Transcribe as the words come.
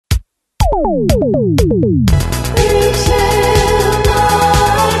Welcome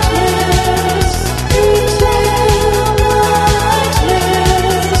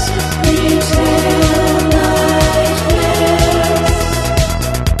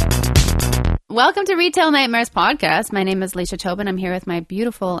to Retail Nightmares Podcast. My name is Alicia Tobin. I'm here with my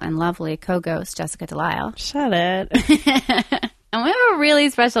beautiful and lovely co-ghost, Jessica Delisle. Shut it. And we have a really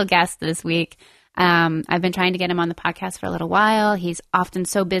special guest this week. I've been trying to get him on the podcast for a little while. He's often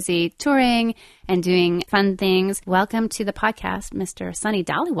so busy touring and doing fun things. Welcome to the podcast, Mr. Sunny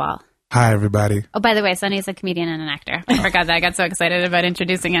Dhaliwal. Hi, everybody. Oh, by the way, Sunny is a comedian and an actor. I forgot that. I got so excited about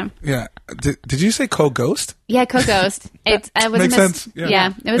introducing him. Yeah. Did you say co-ghost? Yeah, co-ghost. It was Makes sense.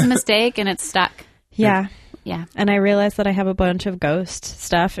 Yeah, it was a mistake and it's stuck. Yeah. Yeah. And I realized that I have a bunch of ghost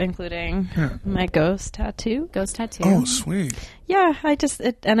stuff, including my ghost tattoo. Ghost tattoo. Oh, sweet. Yeah, I just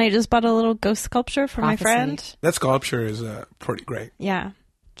bought a little ghost sculpture for my friend. That sculpture is pretty great. Yeah.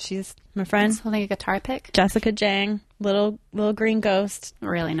 She's my friend. He's holding a guitar pick. Jessica Jang, little green ghost.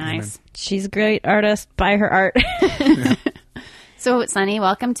 Really nice. She's a great artist. Buy her art. So, Sunny,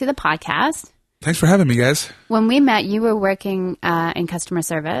 welcome to the podcast. Thanks for having me, guys. When we met, you were working in customer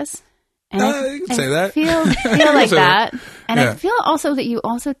service. And you can say that. Feel like that. And Yeah. I feel also that you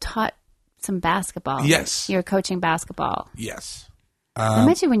also taught some basketball. Yes. You were coaching basketball. Yes. I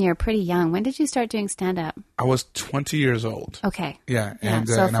met you when you were pretty young. When did you start doing stand-up? I was 20 years old. Okay. Yeah. Yeah. And,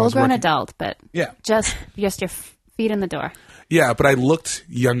 So and I was full-grown working- adult, but Yeah. just your feet in the door. Yeah, but I looked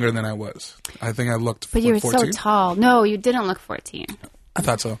younger than I was. I think I looked But you were 14. so tall. No, you didn't look 14. I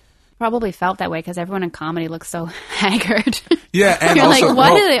thought so. Probably felt that way because everyone in comedy looks so haggard. Yeah, and You're also, like,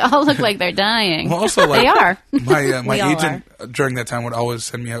 why do they all look like they're dying? well, also, like, They are. My We all agent during that time would always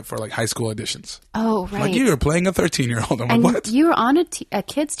send me out for like high school auditions. Oh, right. Like, you were playing a 13-year-old. I'm and like, what? you were on a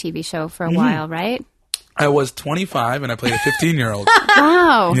kids' TV show for a while, right? I was 25 and I played a 15-year-old.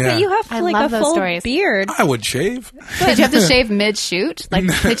 Wow. Yeah. But you have I like love a those full stories. beard. I would shave. Did you have to shave mid-shoot? Like,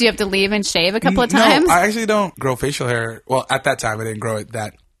 did you have to leave and shave a couple of times? No, I actually don't grow facial hair. Well, at that time, I didn't grow it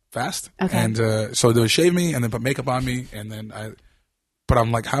that fast. Okay. And so they would shave me and then put makeup on me. And then but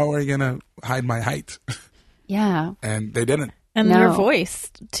I'm like, how are you going to hide my height? Yeah. And they didn't. And No. your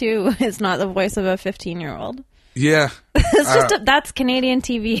voice, too, is not the voice of a 15-year-old. Yeah. It's just that's Canadian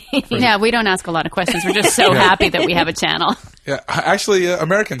TV. Yeah, we don't ask a lot of questions. We're just so happy that we have a channel. Yeah. Actually,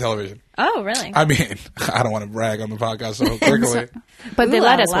 American television. Oh, really? I mean, I don't want to brag on the podcast so quickly. But they Ooh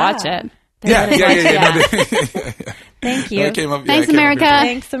let la us la. watch it. Yeah. let us watch it. No, Thank you. That came up, Thanks, it came up America. good.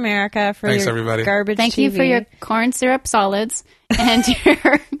 Thanks, America, for Thanks, your everybody. garbage Thank TV. you for your corn syrup solids and your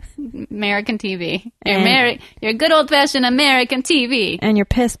American TV. Your good old-fashioned American TV. And your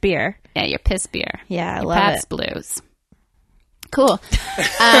piss beer. Yeah, your piss beer. Yeah, I Your love Pabst it. Blues. Cool.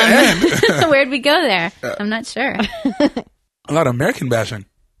 Where'd we go there? I'm not sure. A lot of American bashing.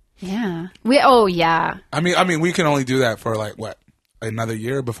 Yeah. Yeah. I mean, we can only do that for like, what, another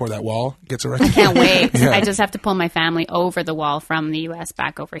year before that wall gets erected? Can't wait. Yeah. I just have to pull my family over the wall from the U.S.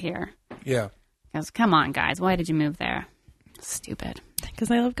 back over here. Yeah. Because, come on, guys. Why did you move there? Stupid. Because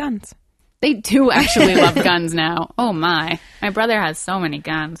I love guns. They do actually love guns now. Oh, my. My brother has so many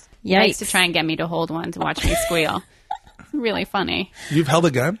guns. He likes to Yikes. try and get me to hold one to watch me squeal. It's really funny. You've held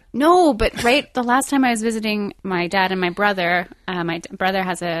a gun? No, but right, the last time I was visiting my dad and my brother brother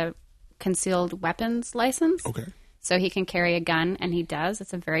has a concealed weapons license. Okay. So he can carry a gun, and he does.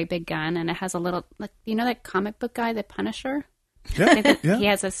 It's a very big gun, and it has a little, like, you know that comic book guy, the Punisher? Yeah. Yeah. He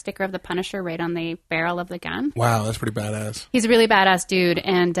has a sticker of the Punisher right on the barrel of the gun. Wow, that's pretty badass. He's a really badass dude,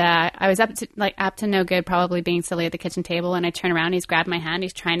 and I was up to no good, probably being silly at the kitchen table, and I turn around, he's grabbed my hand,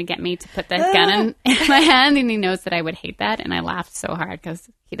 he's trying to get me to put the gun in my hand, and he knows that I would hate that, and I laughed so hard, because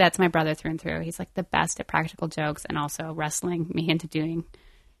that's my brother through and through. He's like the best at practical jokes, and also wrestling me into doing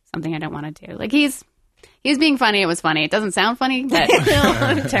something I don't want to do. Like, he was being funny, it was funny. It doesn't sound funny, but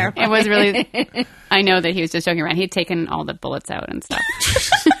I'm terrified. it was really, I know that he was just joking around. He had taken all the bullets out and stuff.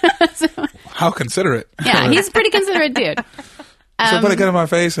 How considerate. Yeah, he's a pretty considerate dude. So put a gun in my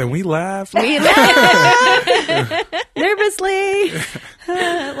face and we laughed. We laughed. Nervously.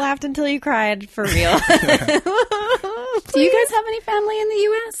 Laughed until you cried, for real. Do you guys have any family in the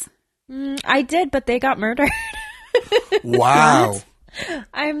U.S.? I did, but they got murdered. Wow.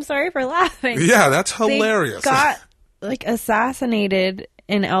 I'm sorry for laughing. Yeah, that's They hilarious. got assassinated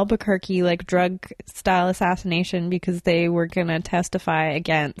in Albuquerque, like drug style assassination, because they were gonna testify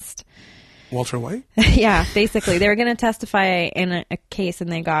against. Walter White? Yeah, basically, they were gonna testify in a case, and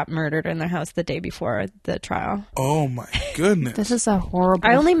they got murdered in their house the day before the trial. Oh my goodness. This is a horrible.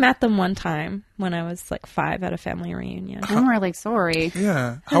 I only met them one time when I was like 5 at a family reunion. I'm really sorry.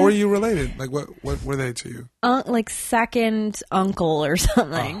 Yeah. How are you related? Like, what were they to you? Like second uncle or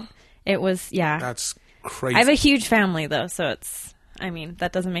something. It was, yeah. That's crazy. I have a huge family, though, so it's, I mean,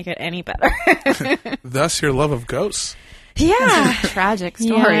 that doesn't make it any better. Thus, your love of ghosts. Yeah. Tragic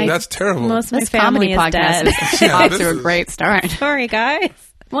story. Yeah, That's terrible. Most of my This family comedy is podcast dead. is Yeah, off this to a is- great start. Sorry, guys.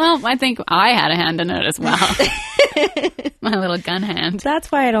 Well, I think I had a hand in it as well. My little gun hand.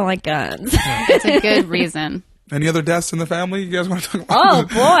 That's why I don't like guns. It's a good reason. Any other deaths in the family you guys want to talk about? Oh,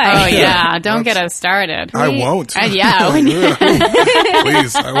 boy. Oh, yeah. Don't get us started. I won't. Yeah.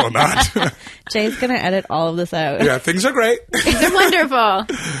 Please, I will not. Jay's going to edit all of this out. Yeah, things are great. They're wonderful.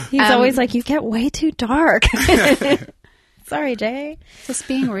 He's always like, you get way too dark. Sorry, Jay. Just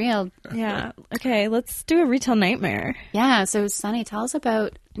being real. Yeah. Okay, let's do a retail nightmare. Yeah. So, Sunny, tell us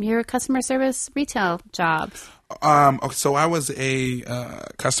about your customer service retail jobs. Okay, so I was a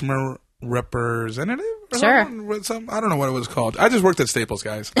customer representative. Or Sure. something? I don't know what it was called. I just worked at Staples,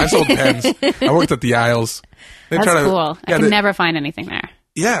 guys. I sold pens. I worked at the aisles. They That's try to- cool. Yeah, I can never find anything there.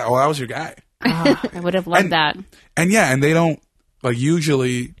 Yeah, well, I was your guy. Oh, I would have loved that. And yeah, and they don't like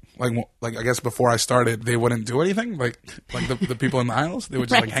usually like I guess before I started, they wouldn't do anything like the people in the aisles. They would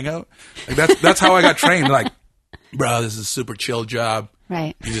just like hang out. Like that's how I got trained. They're like, bro, this is a super chill job.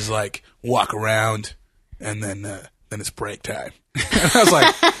 Right. You just like walk around, and then it's break time. And I was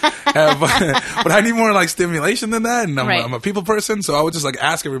like, but I need more like stimulation than that, and Right. I'm a people person, so I would just like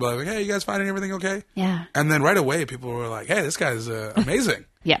ask everybody, like, hey, you guys finding everything okay? Yeah. And then right away, people were like, hey, this guy's amazing.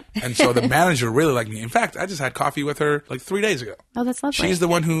 Yeah. And so the manager really liked me. In fact, I just had coffee with her like 3 days ago. Oh, that's lovely. She's the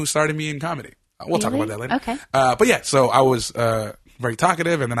one who started me in comedy. We'll talk Really? about that later. Okay. But yeah, so I was very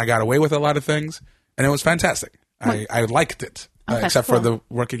talkative, and then I got away with a lot of things, and it was fantastic. I liked it, that's except for cool. the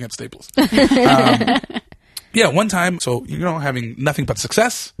working at Staples. Yeah, one time, so, having nothing but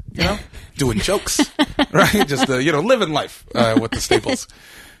success, doing jokes, right? Just, living life with the Staples.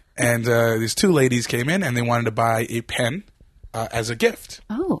 And these two ladies came in, and they wanted to buy a pen as a gift.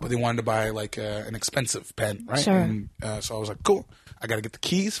 Oh. But they wanted to buy, like, an expensive pen, right? Sure. And so I was like, cool. I got to get the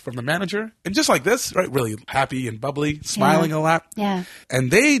keys from the manager. And just like this, right? Really happy and bubbly, smiling a lot. Yeah.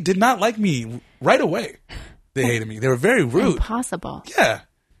 And they did not like me right away. They hated me. They were very rude. Impossible. Yeah.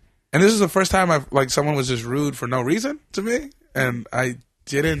 And this is the first time someone was just rude for no reason to me, and I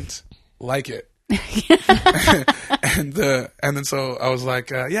didn't like it. and then so I was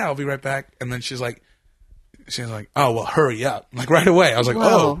like, yeah, I'll be right back. And then she's like, oh, well, hurry up. Like right away. I was like, Whoa.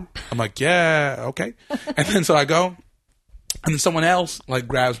 oh. I'm like, yeah, okay. And then so I go, and then someone else like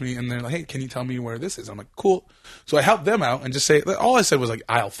grabs me, and they're like, hey, can you tell me where this is? I'm like, cool. So I helped them out and just say, all I said was like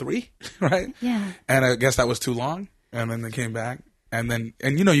aisle 3, right? Yeah. And I guess that was too long. And then they came back. And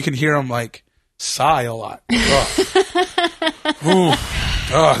you can hear them like sigh a lot.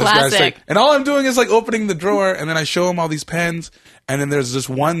 Oh, this guy's Classic. sick. And all I'm doing is like opening the drawer, and then I show them all these pens, and then there's this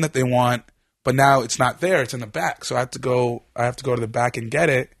one that they want, but now it's not there; it's in the back. So I have to go to the back and get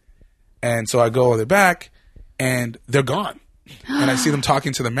it. And so I go to the back, and they're gone. And I see them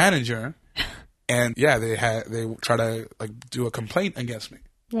talking to the manager, and yeah, they try to like do a complaint against me.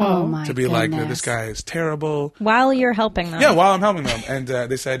 Oh my To be goodness. like, this guy is terrible. While you're helping them. Yeah, while I'm helping them. And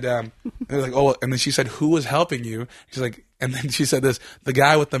they said, they're like, oh, and then she said, who was helping you? She's like, and then she said this, the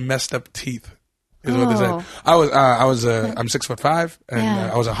guy with the messed up teeth is what they said. I'm 6'5", and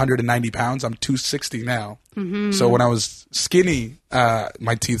Yeah. I was 190 pounds. I'm 260 now. Mm-hmm. So when I was skinny,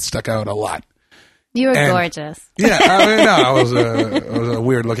 my teeth stuck out a lot. You were And- gorgeous. Yeah, I was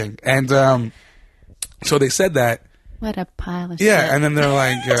weird looking. And so they said that. What a pile of Yeah, shit. and then they're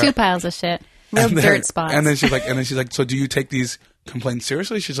like, 2 piles of shit. Real and then- dirt spots. And then she's like, so do you take these complaints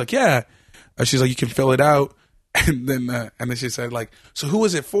seriously? She's like, yeah. She's like, you can fill it out. And then she said, like, so who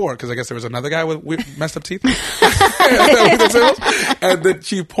was it for? Because I guess there was another guy with weird, messed up teeth. And then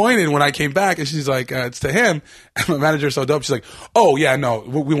she pointed when I came back, and she's like, it's to him. And my manager's so dope. She's like, oh, yeah, no,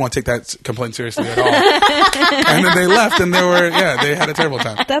 we won't take that complaint seriously at all. And then they left, and they had a terrible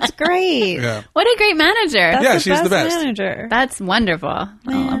time. That's great. Yeah. What a great manager. That's Yeah, the she's the best. manager. That's wonderful. I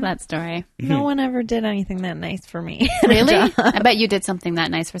love that story. No one ever did anything that nice for me. Really? I bet you did something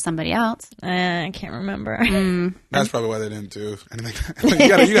that nice for somebody else. I can't remember. That's probably why they didn't do anything. you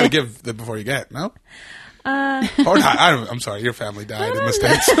gotta give before you get, no? Or not. I'm sorry, your family died in the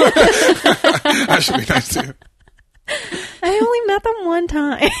States. I should be nice to you. I only met them one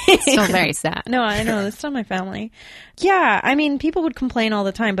time. So very sad. No, I know. It's still my family. Yeah, I mean, people would complain all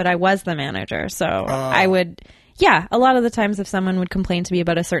the time, but I was the manager. So I would, yeah, a lot of the times if someone would complain to me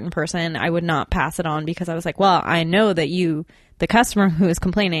about a certain person, I would not pass it on because I was like, well, I know that you, the customer who is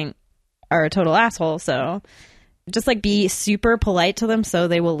complaining, are a total asshole. So just like be super polite to them so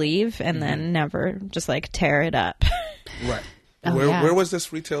they will leave and then never just like tear it up. Right. Oh, where, yeah. where was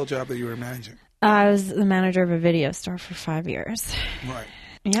this retail job that you were managing? I was the manager of a video store for 5 years. Right.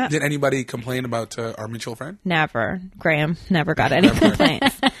 Yeah. Did anybody complain about our mutual friend? Never. Graham never got any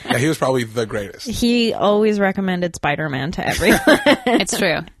complaints. Yeah, he was probably the greatest. He always recommended Spider-Man to everyone. It's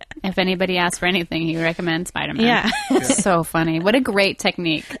true. If anybody asks for anything, he recommends Spider-Man. Yeah. It's so funny. What a great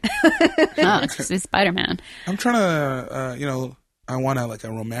technique. Oh, it's Spider-Man. I'm trying to, I want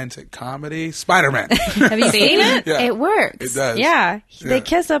a romantic comedy. Spider-Man. Have you seen it? Yeah. It works. It does. Yeah. They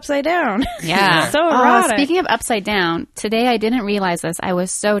kiss upside down. Yeah. So erotic. Speaking of upside down, today I didn't realize this. I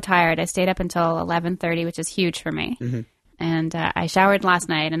was so tired. I stayed up until 11:30, which is huge for me. Mm-hmm. And I showered last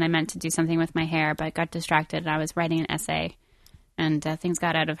night, and I meant to do something with my hair, but got distracted. I was writing an essay, and things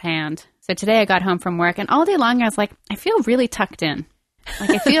got out of hand. So today I got home from work, and all day long I was like, I feel really tucked in.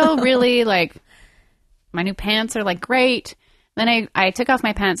 I feel really my new pants are great. Then I took off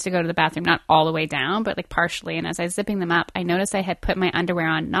my pants to go to the bathroom, not all the way down, but partially. And as I was zipping them up, I noticed I had put my underwear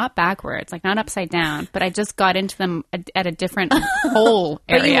on, not backwards, not upside down, but I just got into them at a different hole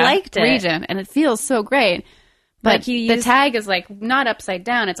area. But you liked it. Region, and it feels so great. But the tag is not upside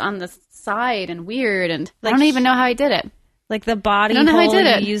down. It's on the side and weird. And I don't even know how I did it. The body I don't know how I hole did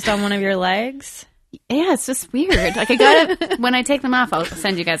it. you used on one of your legs. Yeah, it's just weird. I got it when I take them off. I'll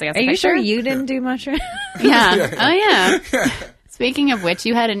send you guys a Are picture. you sure you didn't do mushroom? Yeah. Oh, yeah. Speaking of which,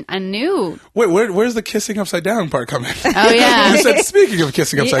 you had a new... Wait, where's the kissing upside down part coming? Oh, yeah. You said, speaking of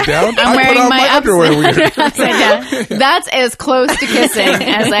kissing upside down, I'm I wearing put on my underwear weird. upside down. That's as close to kissing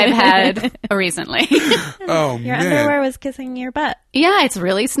as I've had recently. Oh, Your man. underwear was kissing your butt Yeah, it's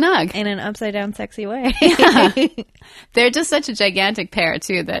really snug. in an upside down sexy way. They're just such a gigantic pair,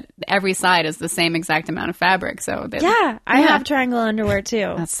 too, that every side is the same exact amount of fabric. So Yeah, I have triangle underwear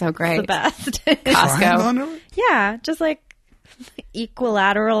too. That's so It's great. the best. Triangle Costco. underwear? Yeah, just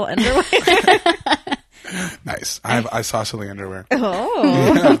equilateral underwear. Nice. I saucily underwear.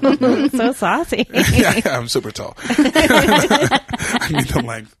 Oh, so saucy. Yeah, I'm super tall. I need the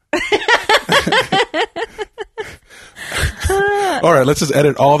length. All right, let's just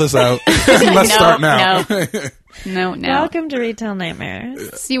edit all this out. Let's start now. No. Welcome to Retail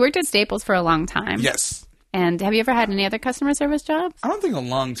Nightmares. So you worked at Staples for a long time. Yes. And have you ever had any other customer service jobs? I don't think a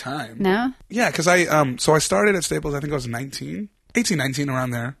long time. No? Yeah, because I started at Staples, I think I was 19,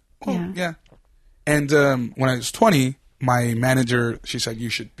 around there. Well, yeah. And when I was 20, my manager, she said, you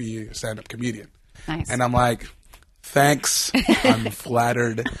should be a stand-up comedian. Nice. And I'm like, thanks, I'm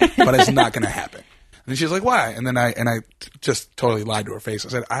flattered, but it's not going to happen. And she's like, why? And then I just totally lied to her face. I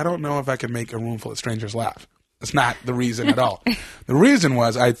said, I don't know if I can make a room full of strangers laugh. That's not the reason at all. The reason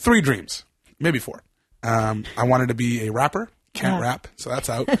was I had 3 dreams, maybe 4. I wanted to be a rapper. Can't rap, so that's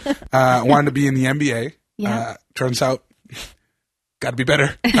out. I wanted to be in the NBA. Yeah. Turns out, got to be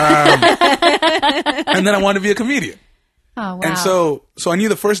better. And then I wanted to be a comedian. Oh, wow. And so I knew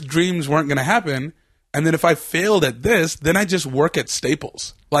the first dreams weren't going to happen. And then if I failed at this, then I just work at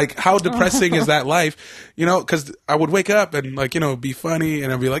Staples. How depressing is that life? Because I would wake up and be funny,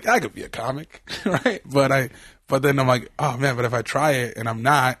 and I'd be like, I could be a comic, right? But then I'm like, oh man, but if I try it and I'm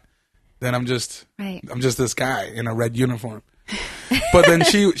not, then I'm just this guy in a red uniform. But then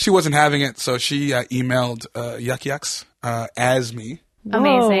she wasn't having it, so she emailed Yuck Yucks as me.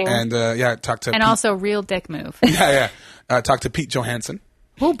 Amazing. And talked to And Pete. also real dick move. Talked to Pete Johansson.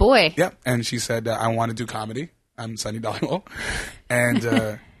 Oh, boy. Yep. And she said, I want to do comedy. I'm Sunny Dollywell. And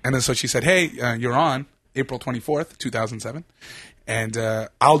then so she said, hey, you're on April 24th, 2007. And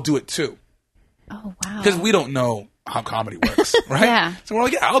I'll do it too. Oh, wow. Because we don't know how comedy works, right? Yeah. So we're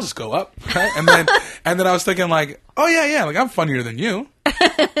like, yeah, I'll just go up, right? And then I was thinking oh yeah, I'm funnier than you.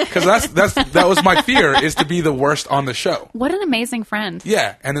 Because that was my fear, is to be the worst on the show. What an amazing friend.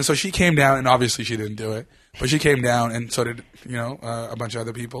 Yeah. And then so she came down, and obviously she didn't do it. But she came down, and so did, a bunch of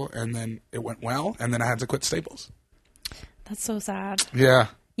other people. And then it went well, and then I had to quit Staples. That's so sad. Yeah.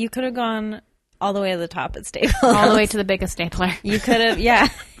 You could have gone all the way to the top at Staples. All the way to the biggest stapler. You could have, yeah.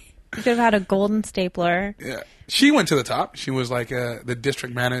 You could have had a golden stapler. Yeah. She went to the top. She was the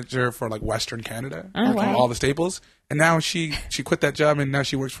district manager for Western Canada. Oh, wow. All the Staples. And now she quit that job, and now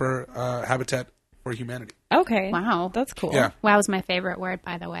she works for Habitat for Humanity. Okay. Wow. That's cool. Yeah. Wow is my favorite word,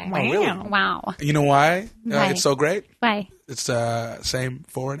 by the way. Wow. really? Wow. You know why Why? it's so great? Why? It's same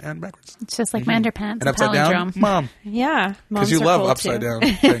forward and backwards. It's just like my underpants. And upside down, palindrome. mom. Yeah. Because you Moms are love cool, upside too. down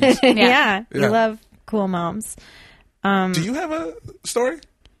things. Yeah. You Yeah. love cool moms. Do you have a story?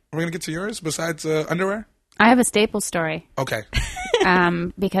 We're going to get to yours besides underwear? I have a Staples story. Okay.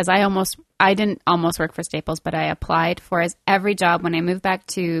 Because I didn't almost work for Staples, but I applied for every job. When I moved back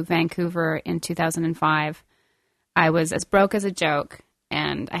to Vancouver in 2005, I was as broke as a joke,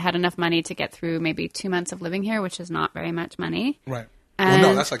 and I had enough money to get through maybe 2 months of living here, which is not very much money. Right. Well,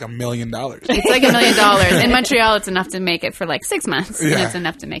 no, that's like $1 million. It's like $1 million. In Montreal, it's enough to make it for like 6 months. Yeah. And it's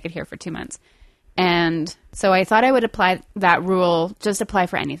enough to make it here for 2 months. And so I thought I would apply that rule, just apply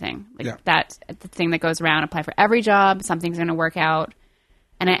for anything. Like Yeah. that's the thing that goes around, apply for every job, something's going to work out.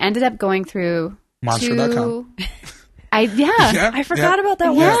 And I ended up going through Monster.com. Yeah. I forgot about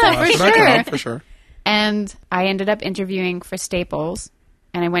that Yeah, one. for Monster.com, sure. for sure. And I ended up interviewing for Staples.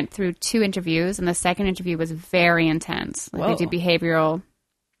 And I went through 2 interviews, and the second interview was very intense. Like they do behavioral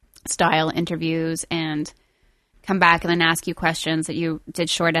style interviews and come back and then ask you questions that you did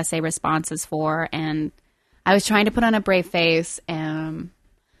short essay responses for. And I was trying to put on a brave face and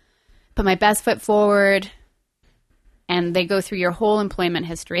put my best foot forward. And they go through your whole employment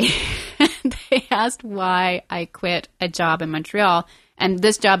history. And they asked why I quit a job in Montreal. And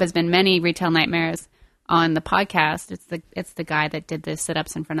this job has been many retail nightmares on the podcast. It's the guy that did the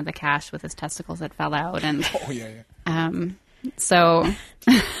sit-ups in front of the cash with his testicles that fell out. And Oh, yeah. so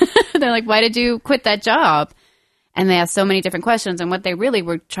they're like, why did you quit that job? And they asked so many different questions. And what they really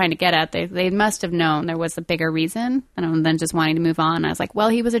were trying to get at, they must have known there was a bigger reason than just wanting to move on. I was like, well,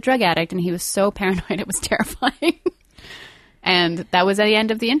 he was a drug addict and he was so paranoid it was terrifying. And that was at the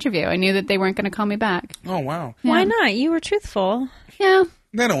end of the interview. I knew that they weren't going to call me back. Oh, wow. Why not? You were truthful. Yeah.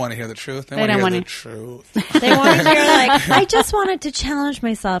 They don't want to hear the truth. They, don't want to wanna- hear the truth. They wanted to hear like, I just wanted to challenge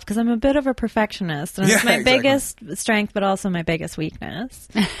myself because I'm a bit of a perfectionist. And it's Yeah, my exactly. biggest strength, but also my biggest weakness.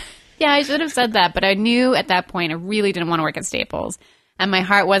 Yeah, I should have said that. But I knew at that point I really didn't want to work at Staples. And my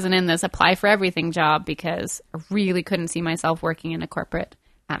heart wasn't in this apply for everything job because I really couldn't see myself working in a corporate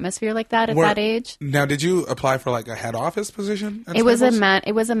atmosphere like that at that age. Now, did you apply for like a head office position? At It was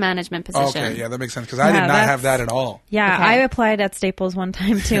Staples? a management position. Okay, yeah, that makes sense because I did not that's- have that at all. Yeah, Okay. I applied at Staples one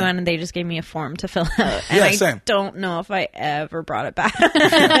time too, and they just gave me a form to fill out. And Yeah, I same. don't know if I ever brought it back.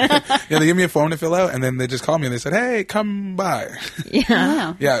 Yeah, they gave me a form to fill out, and then they just called me and they said, "Hey, come by." yeah.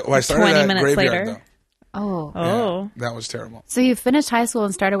 Wow. Yeah, well, I started 20 at minutes Graveyard later. though. Oh. Oh. Yeah, that was terrible. So you finished high school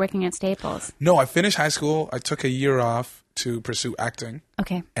and started working at Staples. No, I finished high school. I took a year off to pursue acting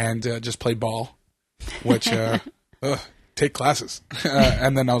Okay. and just play ball, which take classes.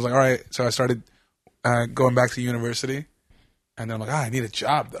 And then I was like, all right. So I started going back to university, and then I'm like, I need a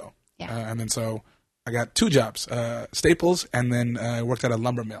job though. Yeah. And then so I got 2 jobs, Staples, and then I worked at a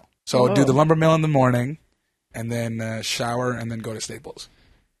lumber mill. So I'd do the lumber mill in the morning, and then shower, and then go to Staples.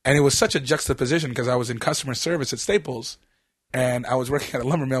 And it was such a juxtaposition because I was in customer service at Staples, and I was working at a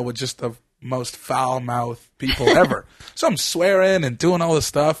lumber mill with just the most foul-mouthed people ever. So I'm swearing and doing all this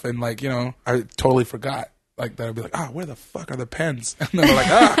stuff, and like, you know, I totally forgot. Like that, I'd be like, where the fuck are the pens? And then they're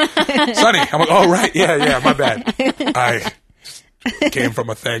like, Sonny. I'm like, oh, right, yeah, my bad. I came from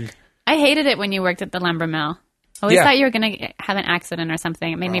a thing. I hated it when you worked at the lumber mill. I always Yeah. thought you were going to have an accident or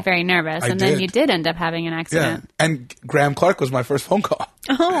something. It made me very nervous. I And then did. you did end up having an Yeah, accident. and Graham Clark was my first phone call.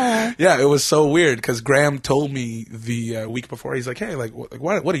 Oh. Yeah, it was so weird because Graham told me the week before. He's like, "Hey, like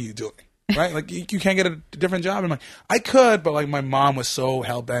what are you doing? Right? Like you can't get a different job." I'm like, "I could, but like my mom was so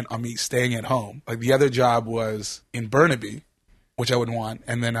hell bent on me staying at home. Like the other job was in Burnaby, which I would want,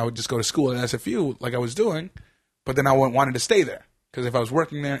 and then I would just go to school at SFU like I was doing, but then I wanted to stay there because if I was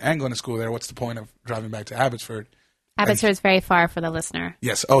working there and going to school there, what's the point of driving back to Abbotsford?" Abbotsford is very far for the listener.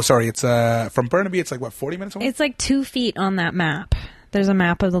 Yes. Oh, sorry. It's from Burnaby. It's like what 40 minutes away. It's like 2 feet on that map. There's a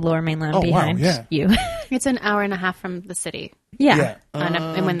map of the Lower Mainland Oh, wow, behind yeah. you. It's an hour and a half from the city. Yeah.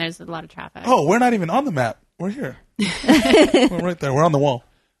 And when there's a lot of traffic. Oh, we're not even on the map. We're here. We're right there. We're on the wall.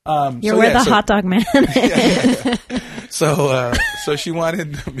 You're where the hot dog man is. So she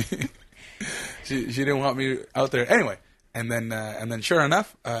wanted me. She didn't want me out there anyway. And then sure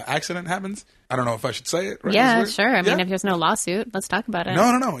enough, accident happens. I don't know if I should say it. Right? Yeah, Is it sure. I mean, yeah? if there's no lawsuit, let's talk about it.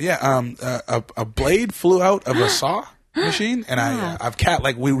 No. Yeah. A blade flew out of a saw machine, and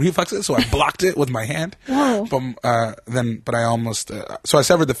I've we reflexed it, so I blocked it with my hand. Whoa. But I almost so I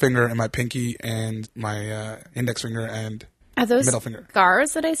severed the finger in my pinky and my index finger and Are those middle finger.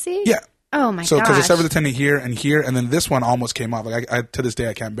 scars that I see? Yeah. Oh my So because I gosh. severed the tendon here, and then this one almost came off. Like I to this day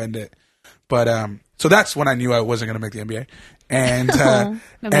I can't bend it. But so that's when I knew I wasn't going to make the NBA. And That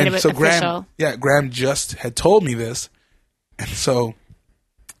made and it so official. Graham just had told me this, and so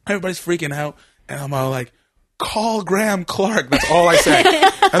everybody's freaking out, and I'm all like, "Call Graham Clark." That's all I said.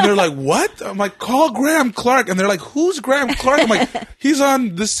 And they're like, "What?" I'm like, "Call Graham Clark." And they're like, "Who's Graham Clark?" I'm like, "He's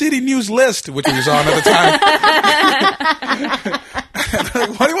on the City News list," which he was on at the time. And they're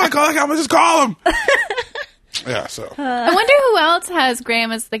like, "Why do you want to call him? I'm gonna just call him." Yeah, so I wonder who else has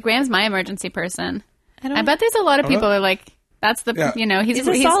Graham as Graham's my emergency person. I bet there's a lot of people that are like, that's the, Yeah. he's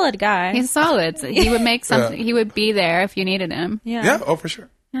a solid guy. He's solid. So he would make something, he would be there if you needed him. yeah. yeah, oh for sure.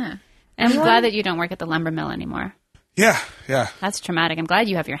 Yeah. I'm glad that you don't work at the lumber mill anymore. Yeah, yeah. That's traumatic. I'm glad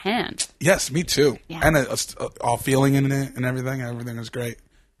you have your hand. Yes, me too. Yeah. And all feeling in it and everything. Everything was great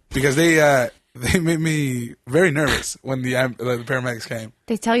because they made me very nervous when the paramedics came.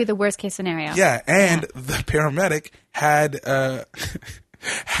 They tell you the worst case scenario. Yeah, and the paramedic had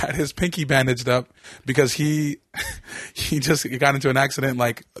had his pinky bandaged up because he just got into an accident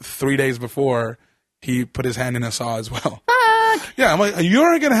like 3 days before. He put his hand in a saw as well. Fuck! Yeah, I'm like,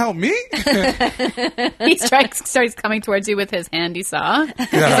 you're gonna help me? He starts coming towards you with his handy saw. He's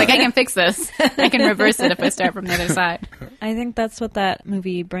like, I can fix this. I can reverse it if I start from the other side. I think that's what that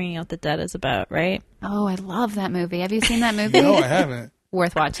movie Bringing Out the Dead is about, right? Oh, I love that movie. Have you seen that movie? No, I haven't.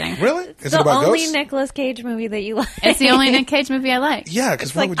 Worth watching. Really? Is It's it the about only ghosts? Nicolas Cage movie that you like. It's the only Nick Cage movie I like. Yeah,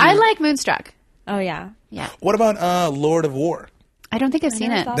 because what like- would you? I like Moonstruck. Oh, yeah. Yeah. What about Lord of War? I don't think I've seen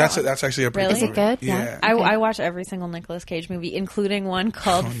never it. thought That's actually a pretty Really? good Is it movie. good? Yeah. I watch every single Nicolas Cage movie, including one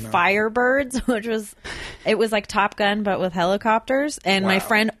called Firebirds, which was like Top Gun, but with helicopters. And my Wow.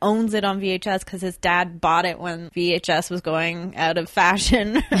 friend owns it on VHS because his dad bought it when VHS was going out of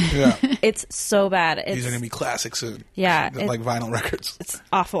fashion. Yeah, It's so bad. these are It's gonna be classic soon. Yeah, like vinyl records. it's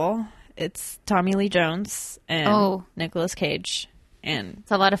awful. It's Tommy Lee Jones and Oh. Nicolas Cage. And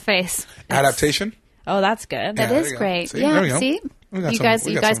It's a lot of face. Adaptation. oh, that's good. Yeah, That there is you go. great. See? There we Yeah, go. see? We got You some- guys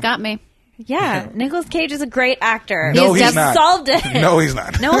we you got guys some. got me. Yeah, Nicolas Cage is a great actor. No, He's he's just not. solved it. No, he's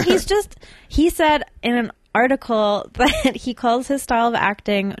not. No, he said in an article that he calls his style of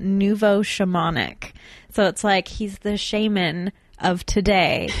acting nouveau shamanic. So it's like he's the shaman of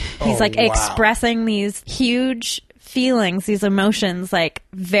today. He's Oh, like wow. expressing these huge feelings, these emotions, like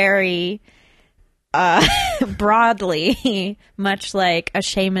very broadly, much like a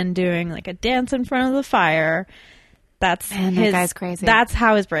shaman doing like a dance in front of the fire. That's Man, that guy's crazy. That's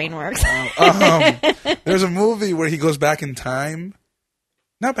how his brain works. There's a movie where he goes back in time.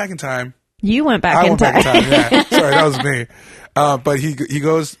 Not back in time. You went back I in went time. back in time. Yeah, sorry, that was me. But he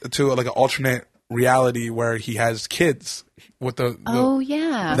goes to like an alternate reality where he has kids with the Oh,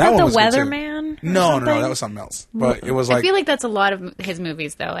 yeah. that one the was good, too. Weatherman? or No, something? that was something else. But it was I like feel like that's a lot of his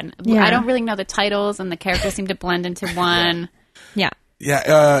movies, though. And Yeah. I don't really know the titles, and the characters seem to blend into one. Yeah.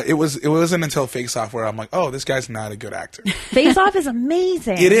 yeah. It wasn't until Face Off where I'm like, oh, this guy's not a good actor. Face Off is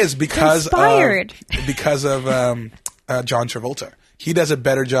amazing. It is because inspired. of John Travolta. He does a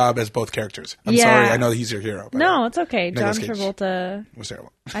better job as both characters. I'm Yeah. sorry, I know he's your hero. But No, it's okay. John Nicolas Cage. Travolta, it was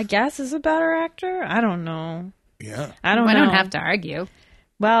terrible. I guess, is a better actor. I don't know. Yeah. I don't I know. don't have to argue.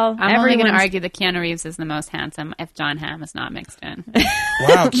 Well, I'm only going to everyone's- argue that Keanu Reeves is the most handsome if John Hamm is not mixed in.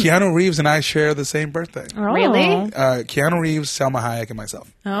 Wow, Keanu Reeves and I share the same birthday. Oh. Really? Keanu Reeves, Selma Hayek, and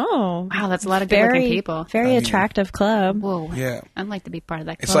myself. Oh. Wow, that's a lot of good-looking people. Very attractive club. Whoa. Yeah. I'd like to be part of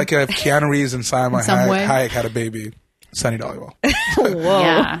that club. It's like if Keanu Reeves and Selma In some way. Hayek had a baby. Sunny Dollywell. Whoa.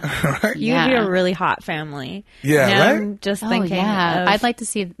 Yeah. You'd be Yeah. a really hot family. Yeah, Now right? I'm just Oh, thinking. yeah. of- I'd like to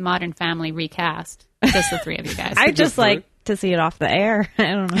see Modern Family recast. Just the three of you guys. I just Just do like it. to see it off the air. I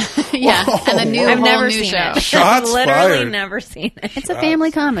don't know. yeah. And a new, I've whole never new seen show. it. Shots I've literally fired. never seen it. It's a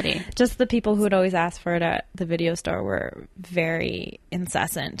family comedy. Just the people who would always ask for it at the video store were very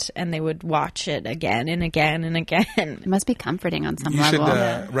incessant, and they would watch it again and again and again. It must be comforting on some You should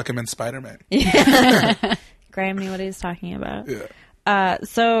level. recommend Spider-Man. Graham knew what he was talking about. Yeah.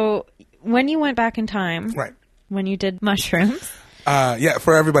 So when you went back in time, Right. when you did mushrooms, Yeah,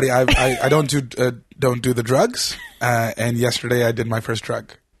 for everybody, I don't do the drugs. And yesterday I did my first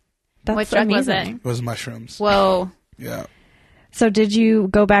drug. that's What drug was amazing. it? It was mushrooms. Whoa. Yeah. So did you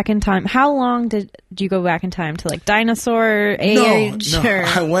go back in time? How long did you go back in time to, like, dinosaur age? No. Or-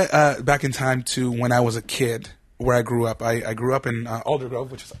 I went back in time to when I was a kid, where I grew up. I grew up in Aldergrove,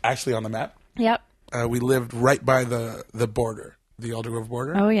 which is actually on the map. Yep. We lived right by the border, the Aldergrove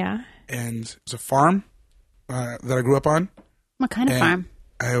border. Oh yeah. And it was a farm that I grew up on. What kind of And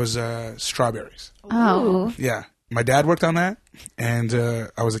farm? It was strawberries. Oh. Yeah. My dad worked on that. And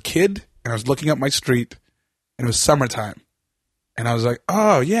I was a kid, and I was looking up my street, and it was summertime. And I was like,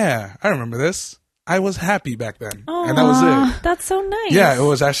 oh, yeah, I remember this. I was happy back then. And that was it. That's so nice. Yeah, it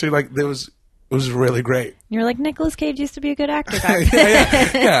was actually like, it was really great. You're like, Nicolas Cage used to be a good actor back then.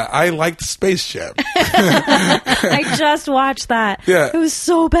 Yeah, I liked Space Jam. I just watched that. Yeah. It was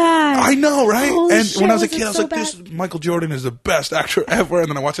so bad. I know, right? Holy And shit, when I was a was it kid, I was so like, this Michael Jordan is the best actor ever. And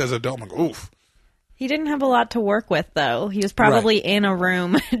then I watched it as an adult, I'm like, oof. He didn't have a lot to work with, though. He was probably in a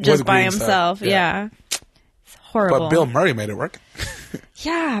room just With by green stuff. himself. Yeah. Yeah. It's horrible. But Bill Murray made it work.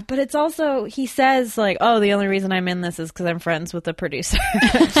 Yeah, but it's also, he says, like, oh, the only reason I'm in this is because I'm friends with the producer.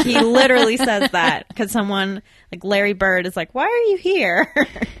 He literally says that because someone, like Larry Bird, is like, why are you here?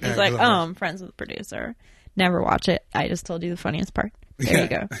 He's like, oh, I'm friends with the producer. Never watch it. I just told you the funniest part. There you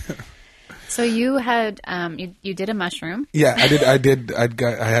go. So you had you did a mushroom. Yeah, I did. I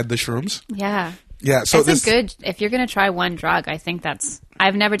had the shrooms. Yeah. Yeah. So It's a good, if you're going to try one drug, I think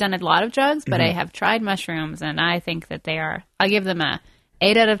I've never done a lot of drugs, but I have tried mushrooms, and I think that I'll give them a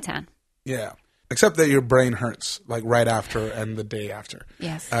 8 out of 10. Yeah. Except that your brain hurts like right after and the day after.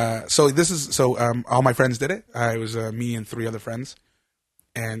 Yes. So all my friends did it. It was me and 3 other friends,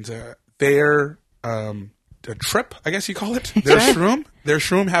 and their trip, I guess you call it, their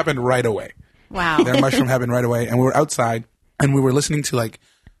shroom happened right away. Wow. Their mushroom happened right away, and we were outside, and we were listening to like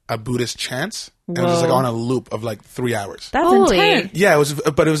a Buddhist chants, and it was just like on a loop of like 3 hours. That's Holy. intense. Yeah,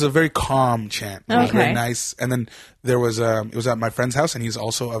 but it was a very calm chant. It was Okay. very nice. And then there was it was at my friend's house, and he's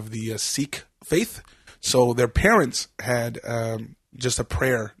also of the Sikh faith. So their parents had just a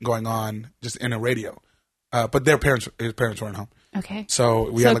prayer going on just in a radio, but his parents weren't home. Okay.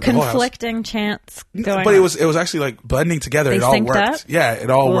 So we So had like the whole house. conflicting chants going But on. it was actually like blending together. They It all synced worked. up? Yeah, it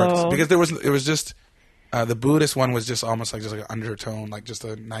all Whoa. worked because it was just the Buddhist one was just almost like an undertone, like just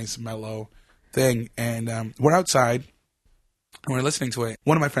a nice mellow thing. And we're outside and we're listening to it.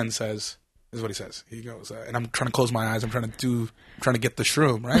 One of my friends says, "This is what he says." He goes, and I'm trying to close my eyes. I'm trying to get the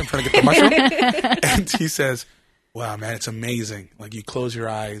shroom, right? I'm trying to get the mushroom. And he says, "Wow, man, it's amazing. Like you close your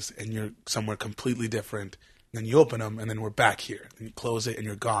eyes and you're somewhere completely different. Then you open them, and then we're back here. And you close it, and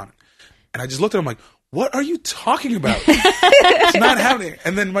you're gone." And I just looked at him like, "What are you talking about? It's not happening."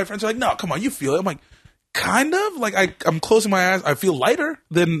 And then my friends are like, "No, come on, you feel it." I'm like, "Kind of. Like I'm closing my eyes. I feel lighter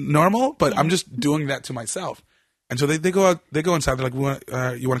than normal, but I'm just doing that to myself." And so they go out. They go inside. They're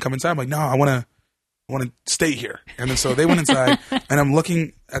like, "You want to come inside?" I'm like, "No, I want to stay here." And then so they went inside, and I'm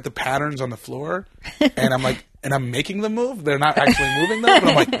looking at the patterns on the floor, and I'm like. And I'm making them move. They're not actually moving them. But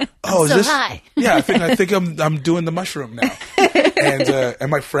I'm like, oh, is so this? high. Yeah, I think I'm doing the mushroom now. And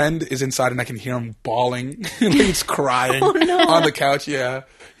my friend is inside, and I can hear him bawling. He's crying on the couch. Yeah,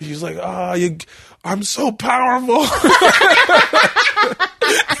 he's like, I'm so powerful.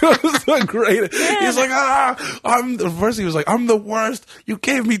 It was so great. He's like, he was like, I'm the worst. You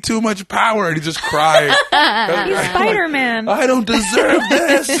gave me too much power, and he just cried. He's Spider-Man. I don't deserve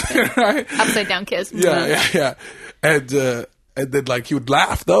this. Right? Upside down kiss. Yeah. And then like he would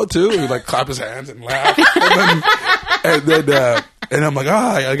laugh though too. He would like clap his hands and laugh. And I'm like,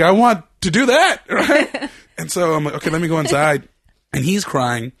 I want to do that, right? And so I'm like, okay, let me go inside. And he's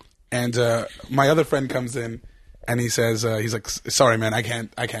crying, and my other friend comes in, and he says, he's like, sorry, man, I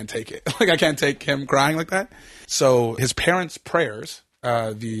can't take it. Like I can't take him crying like that. So his parents' prayers,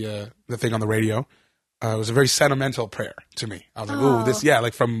 the thing on the radio, was a very sentimental prayer to me. I was like, ooh, this, yeah,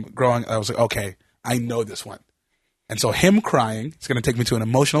 like from growing, I was like, okay, I know this one. And so him crying is going to take me to an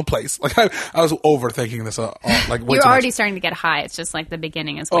emotional place. Like I was overthinking this. Like way You're too already much. starting to get high. It's just like the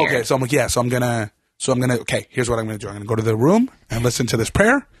beginning is weird. Okay, so I'm like, yeah, so I'm gonna, okay, here's what I'm gonna do. I'm gonna go to the room and listen to this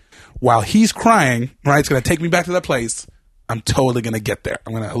prayer while he's crying. Right, it's gonna take me back to that place. I'm totally gonna get there.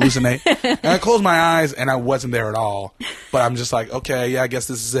 I'm gonna hallucinate. And I closed my eyes, and I wasn't there at all. But I'm just like, okay, yeah, I guess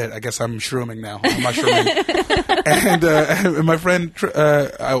this is it. I guess I'm shrooming now. I'm mushrooming. And my friend,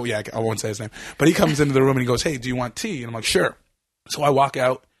 I won't say his name, but he comes into the room and he goes, "Hey, do you want tea?" And I'm like, "Sure." So I walk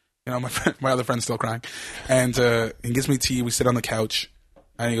out. You know, my other friend's still crying, and he gives me tea. We sit on the couch,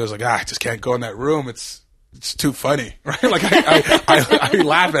 and he goes like, "I just can't go in that room. It's too funny, right?" Like I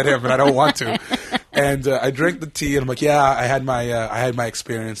laugh at him, but I don't want to. And I drink the tea, and I'm like, "Yeah, I had my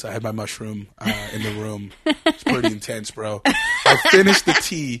experience. I had my mushroom in the room. It's pretty intense, bro." I finish the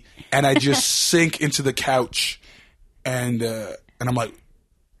tea, and I just sink into the couch, and I'm like,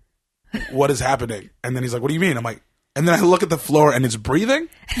 "What is happening?" And then he's like, "What do you mean?" I'm like, and then I look at the floor, and it's breathing,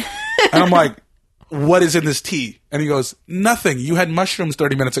 and I'm like, "What is in this tea?" And he goes, "Nothing. You had mushrooms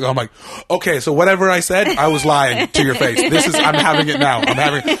 30 minutes ago." I'm like, "Okay, so whatever I said, I was lying to your face. I'm having it now. I'm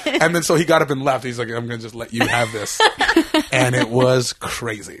having it." And then so he got up and left. He's like, "I'm going to just let you have this." And it was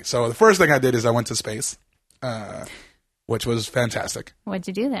crazy. So the first thing I did is I went to space, which was fantastic. What'd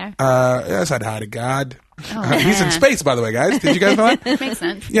you do there? I said hi to God. Oh, He's in man. space, by the way, guys. Did you guys know that? Makes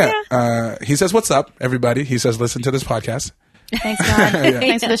sense. Yeah. He says, "What's up, everybody?" He says, "Listen to this podcast." Thanks, God.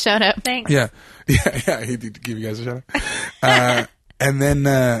 Thanks for the shout out. Thanks. Yeah. He did give you guys a shout out. And then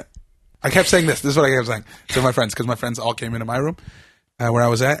I kept saying this. This is what I kept saying to my friends, because my friends all came into my room where I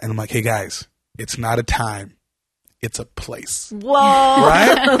was at, and I'm like, "Hey guys, it's not a time, it's a place." Whoa.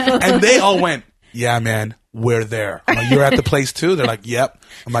 Right? And they all went, "Yeah, man, we're there." I'm like, "You're at the place too?" They're like, "Yep."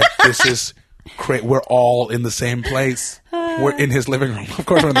 I'm like, "This is great. We're all in the same place. We're in his living room. Of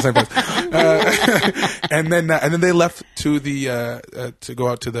course, we're in the same place." And then they left to the to go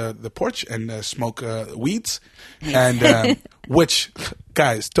out to the porch and smoke weeds, and which,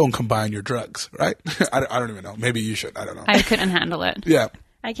 guys, don't combine your drugs, right? I don't even know. Maybe you should. I don't know. I couldn't handle it. Yeah.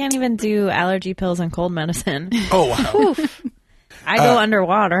 I can't even do allergy pills and cold medicine. Oh, wow. I go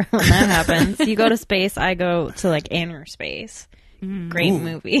underwater when that happens. You go to space, I go to like Inner Space. Great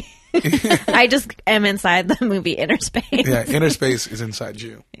movie. I just am inside the movie Inner Space. Yeah, Inner Space is inside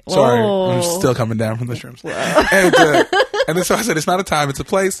you. Sorry, Whoa. I'm still coming down from the shrooms. And then so I said, it's not a time, it's a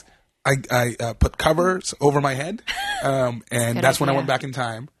place. I put covers over my head, and that's when I idea. went back in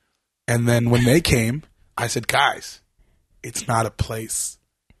time. And then when they came, I said, guys, it's not a place,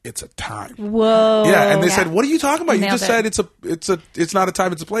 it's a time. Whoa. Yeah, and they said, "What are you talking about? You Nailed just it. said it's not a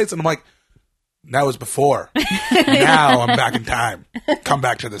time, it's a place." And I'm like, "That was before. Now I'm back in time. Come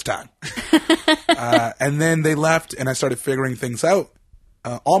back to this time." And then they left, and I started figuring things out,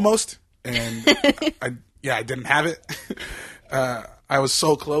 almost. And I didn't have it. I was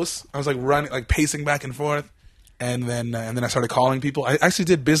so close. I was like running, like pacing back and forth, and then I started calling people. I actually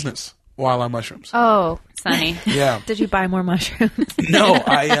did business while on mushrooms. Oh, Sunny. Yeah. Did you buy more mushrooms? No,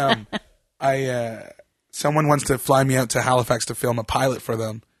 someone wants to fly me out to Halifax to film a pilot for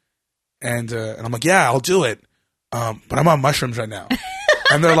them, and I'm like, yeah, I'll do it, but I'm on mushrooms right now,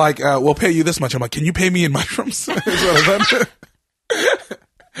 and they're like, we'll pay you this much. I'm like, can you pay me in mushrooms? Is what I said.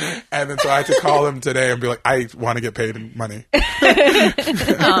 And then so I had to call them today and be like, I want to get paid in money.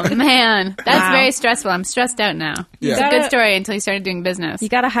 Oh, man. That's Wow. very stressful. I'm stressed out now. Yeah. It's a good story until you started doing business. You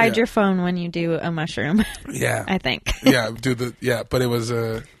gotta hide Yeah. your phone when you do a mushroom, Yeah, I think. but it was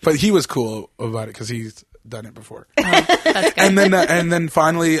but he was cool about it because he's done it before. That's good. And then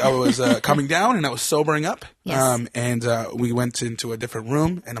finally I was coming down and I was sobering up. Yes. And we went into a different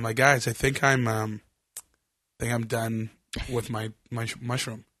room and I'm like, guys, I think I'm done with my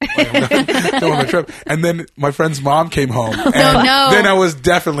mushroom. Like, I'm done with my trip. And then my friend's mom came home. And no. then I was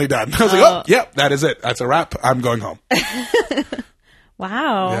definitely done. I was like, oh, yep, that is it. That's a wrap. I'm going home.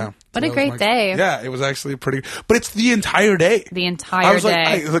 Wow. Yeah. What So a that was great day. Yeah, it was actually pretty, but it's the entire day. The I entire was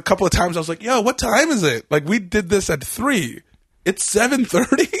day. like, a couple of times I was like, yo, what time is it? Like we did this at 3. It's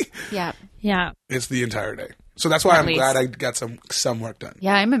 7:30. Yeah. Yeah. It's the entire day. So that's why At I'm least. glad I got some work done.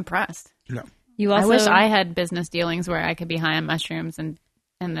 Yeah, I'm impressed. No. You also I wish I had business dealings where I could be high on mushrooms and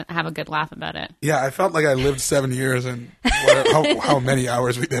have a good laugh about it. Yeah, I felt like I lived 7 years and how many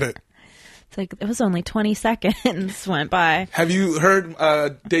hours we did it. It's like it was only 20 seconds went by. Have you heard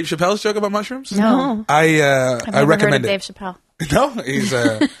Dave Chappelle's joke about mushrooms? No. I I've never recommend heard it. of Dave Chappelle. No, he's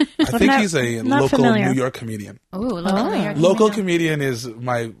I think not- he's a not local familiar. New York comedian. Ooh, local New York Local comedian. comedian is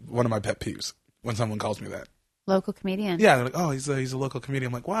one of my pet peeves when someone calls me that. Local comedian. Yeah, they're like, oh, he's a local comedian.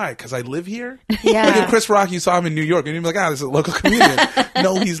 I'm like, why? Because I live here? Yeah. Like if Chris Rock, you saw him in New York, and you'd be like, this is a local comedian.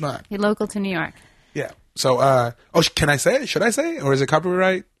 No, he's not. You're local to New York. Yeah. So, can I say it? Should I say it? Or is it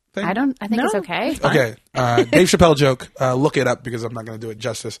copyright thing? I think it's okay. Okay. Dave Chappelle joke. Look it up because I'm not going to do it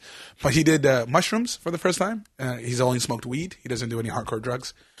justice. But he did mushrooms for the first time. He's only smoked weed. He doesn't do any hardcore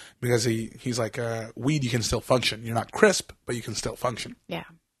drugs because he's like, weed, you can still function. You're not crisp, but you can still function. Yeah.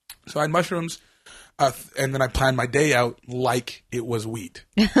 So I had mushrooms. And then I planned my day out like it was weed.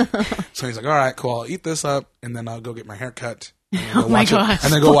 So he's like, all right, cool. I'll eat this up, and then I'll go get my hair cut. And then go my watch gosh.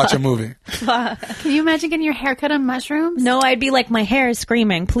 and then go watch a movie. Can you imagine getting your hair cut on mushrooms? No, I'd be like, my hair is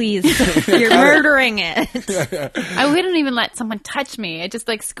screaming, please. You're murdering it. I wouldn't even let someone touch me. I just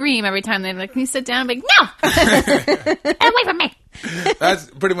like scream every time they're like, can you sit down? I'm like, no! Away from me! That's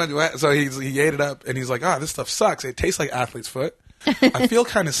pretty much what. So he ate it up, and he's like, this stuff sucks. It tastes like athlete's foot. I feel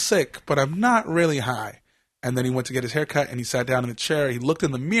kind of sick, but I'm not really high. And then he went to get his hair cut, and he sat down in the chair. He looked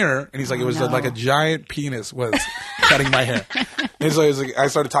in the mirror, and he's like, it was like a giant penis was cutting my hair. And so he's like, I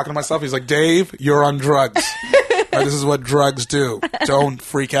started talking to myself. He's like, Dave, you're on drugs. This is what drugs do. Don't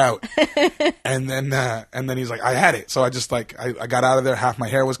freak out. And then he's like, I had it. So I just I got out of there. Half my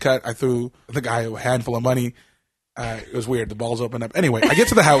hair was cut. I threw the guy a handful of money. It was weird. The balls opened up. Anyway, I get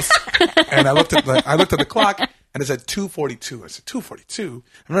to the house, and I looked at the clock. And it said 2:42. I said 2:42.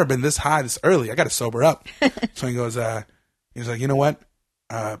 I've never been this high this early. I got to sober up. So he goes, he's like, you know what?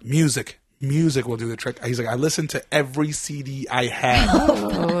 Music will do the trick. He's like, I listened to every CD I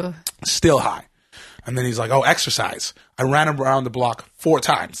had, still high. And then he's like, exercise. I ran around the block 4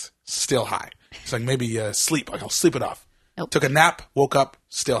 times, still high. He's like, maybe sleep. I'll sleep it off. Nope. Took a nap, woke up,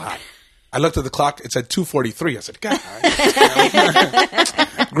 still high. I looked at the clock. It said 2:43. I said, God,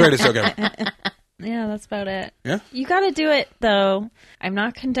 greatest joke ever. Yeah, that's about it. Yeah? You got to do it, though. I'm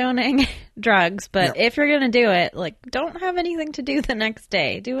not condoning drugs, but if you're going to do it, don't have anything to do the next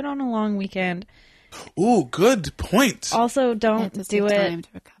day. Do it on a long weekend. Ooh, good point. Also, don't Just do take it time to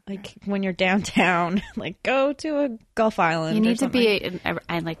recover. when you're downtown. Go to a Gulf Island. You or need to something. be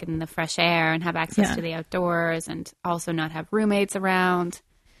in the fresh air and have access Yeah. to the outdoors, and also not have roommates around.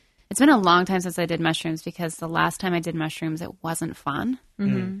 It's been a long time since I did mushrooms because the last time I did mushrooms, it wasn't fun.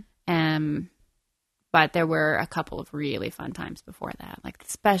 But there were a couple of really fun times before that. Like,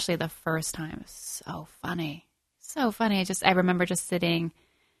 especially the first time. It was so funny. So funny. I remember just sitting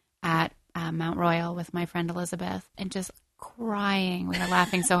at Mount Royal with my friend Elizabeth and just crying. We were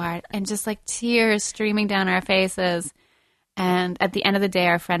laughing so hard and just like tears streaming down our faces. And at the end of the day,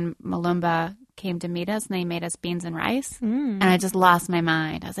 our friend Malumba came to meet us and they made us beans and rice. And I just lost my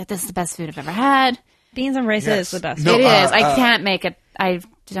mind. I was like, this is the best food I've ever had. Beans and rice is the best. No, it is. I can't make it. I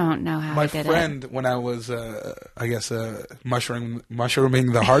don't know how I did it. My friend, when I was,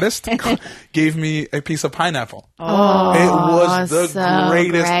 mushrooming the hardest, gave me a piece of pineapple. Oh, it was the so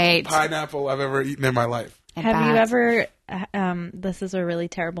greatest great. pineapple I've ever eaten in my life. Have you ever, this is a really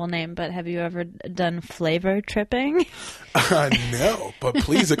terrible name, but have you ever done flavor tripping? No, but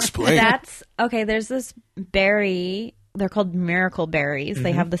please explain. There's this berry. They're called miracle berries.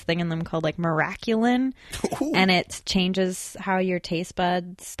 They have this thing in them called like miraculin, and it changes how your taste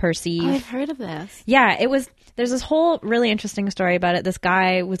buds perceive. I've heard of this. Yeah, there's this whole really interesting story about it. This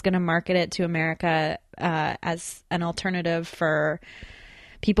guy was going to market it to America as an alternative for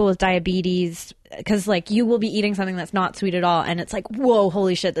people with diabetes, because like you will be eating something that's not sweet at all, and it's like, whoa,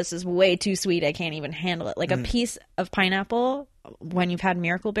 holy shit, this is way too sweet. I can't even handle it. Like a piece of pineapple when you've had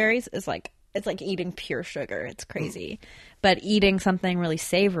miracle berries is like, it's like eating pure sugar. It's crazy. But eating something really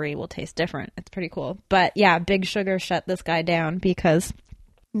savory will taste different. It's pretty cool. But yeah, Big Sugar shut this guy down because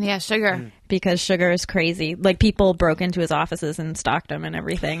sugar. Because sugar is crazy. Like people broke into his offices and stalked him and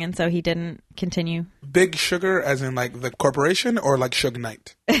everything, and so he didn't continue. Big Sugar as in like the corporation or like Suge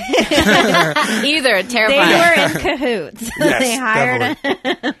Knight? Either. Terrifying. They were in cahoots. Yes, they hired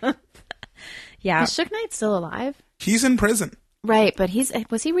definitely. him. Yeah. Is Suge Knight still alive? He's in prison. Right, but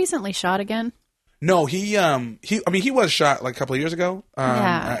was he recently shot again? No, he was shot like a couple of years ago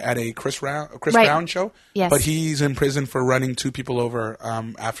at a Chris Brown show. Yes. But he's in prison for running two people over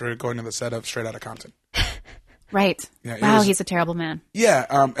after going to the set of Straight Outta Compton. Right. Yeah, wow, he's a terrible man. Yeah,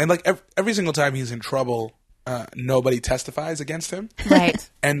 and like every single time he's in trouble, nobody testifies against him. Right.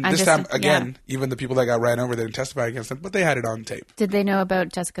 And this time, again, even the people that got ran over, they didn't testify against him, but they had it on tape. Did they know about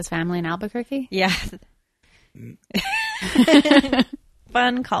Jessica's family in Albuquerque? Yeah.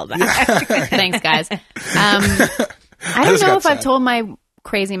 Fun callback. Thanks, guys. I don't know if I've told my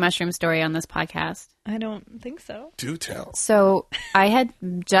crazy mushroom story on this podcast. I don't think so. Do tell. So I had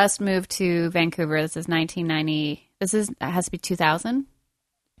just moved to Vancouver. This is 1990. It has to be 2000.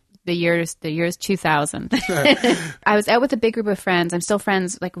 The year is 2000. I was out with a big group of friends. I'm still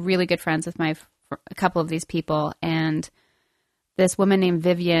friends, like really good friends with a couple of these people. And this woman named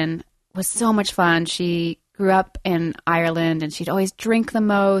Vivian was so much fun. She grew up in Ireland and she'd always drink the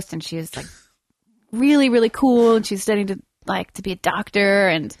most, and she was like really, really cool, and she's studying to be a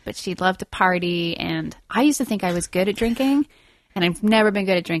doctor, but she loved to party. And I used to think I was good at drinking, and I've never been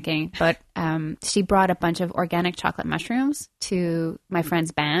good at drinking, but she brought a bunch of organic chocolate mushrooms to my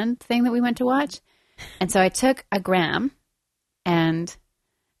friend's band thing that we went to watch. And so I took a gram, and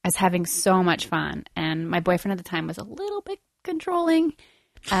I was having so much fun, and my boyfriend at the time was a little bit controlling.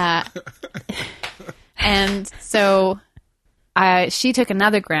 And so she took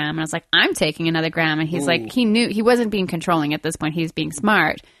another gram, and I was like, I'm taking another gram. And he's like, he knew he wasn't being controlling at this point. He was being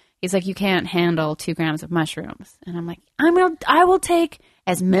smart. He's like, you can't handle 2 grams of mushrooms. And I'm like, I will take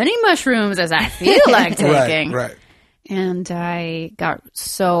as many mushrooms as I feel like taking. Right. And I got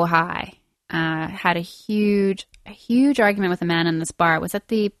so high. Had a huge argument with a man in this bar. Was it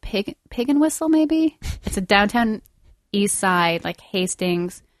the Pig and Whistle, maybe? It's a downtown east side, like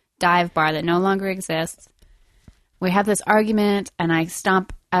Hastings dive bar that no longer exists. We have this argument, and I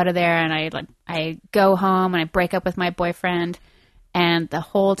stomp out of there, and I go home, and I break up with my boyfriend. And the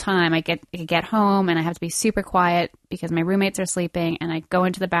whole time I get home, and I have to be super quiet because my roommates are sleeping, and I go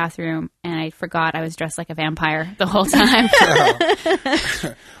into the bathroom, and I forgot I was dressed like a vampire the whole time.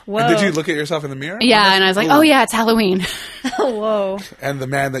 Whoa. And did you look at yourself in the mirror? Yeah, and I was like, oh yeah, it's Halloween. Whoa. And the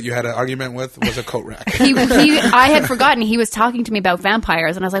man that you had an argument with was a coat rack. I had forgotten he was talking to me about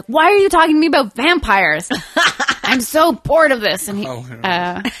vampires, and I was like, why are you talking to me about vampires? I'm so bored of this. And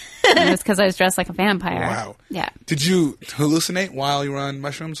it was because I was dressed like a vampire. Wow. Yeah. Did you hallucinate while you were on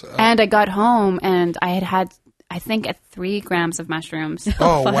mushrooms? And I got home, and I had I think, 3 grams of mushrooms.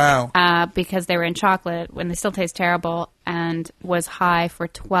 Oh, wow. Because they were in chocolate when they still taste terrible, and was high for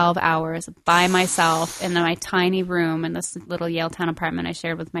 12 hours by myself in my tiny room in this little Yaletown apartment I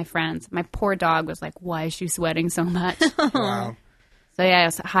shared with my friends. My poor dog was like, why is she sweating so much? Wow. So yeah, I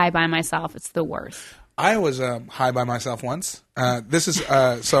was high by myself. It's the worst. I was high by myself once. This is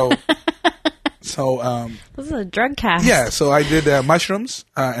so. So This is a drug cast. yeah, so I did mushrooms,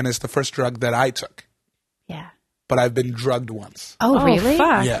 and it's the first drug that I took. Yeah. But I've been drugged once. Oh, really?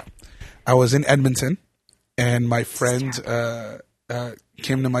 Fuck. Yeah, I was in Edmonton, and my friend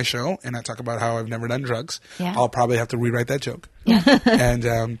came to my show, and I talk about how I've never done drugs. Yeah. I'll probably have to rewrite that joke. Yeah.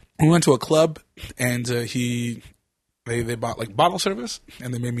 And we went to a club, and they bought like bottle service,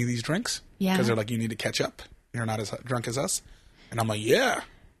 and they made me these drinks. Yeah. Because they're like, you need to catch up. You're not as drunk as us. And I'm like, yeah,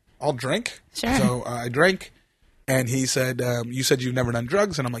 I'll drink. Sure. So I drank, and he said, you said you've never done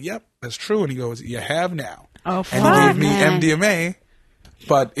drugs, and I'm like, yep, that's true. And he goes, you have now. Oh, And fuck. he gave me man. MDMA,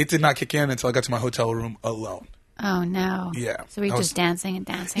 but it did not kick in until I got to my hotel room alone. Oh, no. Yeah. So we I were was- just dancing and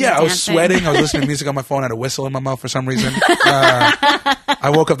dancing. Yeah, and I was dancing. sweating. I was listening to music on my phone. I had a whistle in my mouth for some reason.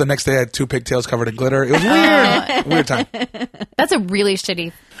 I woke up the next day. I had 2 pigtails covered in glitter. It was weird. Weird time. That's a really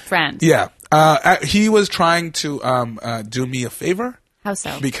shitty friend. Yeah. He was trying to do me a favor How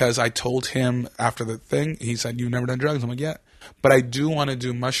so? because I told him after the thing, he said, you've never done drugs? I'm like, yeah. But I do want to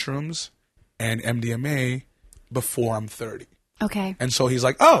do mushrooms and MDMA before I'm 30. Okay. And so he's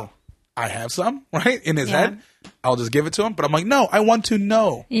like, oh, I have some, right? In his Yeah. head. I'll just give it to him. But I'm like, no, I want to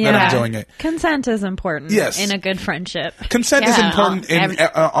know that Yeah. I'm doing it. Consent is important. Yes. In a good friendship. Consent is Yeah, important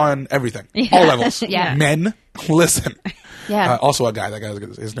on everything, Yeah. all levels. Yeah. Men, listen. Yeah. Also a guy. That guy,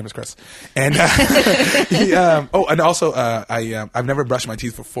 his name is Chris. And and also I've never brushed my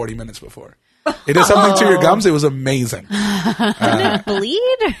teeth for 40 minutes before. It did something to your gums. It was amazing.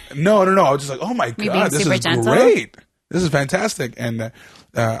 Bleed? No. I was just like, oh my being god, this super is gentle? great. This is fantastic. And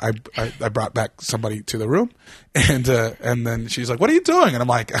I brought back somebody to the room, and then she's like, "What are you doing?" And I'm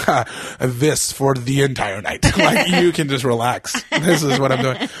like, "This for the entire night. Like you can just relax. This is what I'm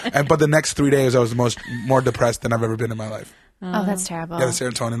doing." But the next 3 days, I was more depressed than I've ever been in my life. Oh, that's terrible. Yeah, the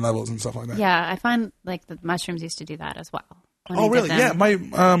serotonin levels and stuff like that. Yeah, I find like the mushrooms used to do that as well. when Oh, I did really? them.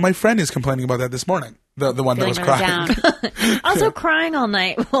 Yeah, my friend is complaining about that this morning. The one that Feeling was really crying. down. Also, crying all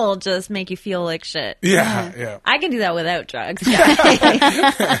night will just make you feel like shit. Yeah. I can do that without drugs.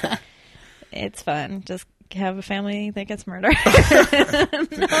 It's fun. Just have a family that gets murdered.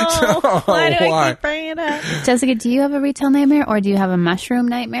 No, why do I Why? keep bringing it up? Jessica, do you have a retail nightmare or do you have a mushroom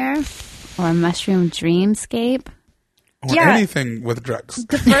nightmare or a mushroom dreamscape? Or Yeah. anything with drugs.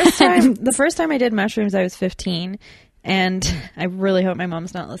 The first time I did mushrooms, I was 15, and I really hope my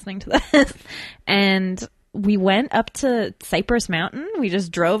mom's not listening to this. And we went up to Cypress Mountain. We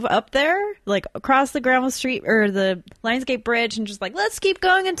just drove up there, like across the Granville Street or the Lionsgate Bridge, and just like, let's keep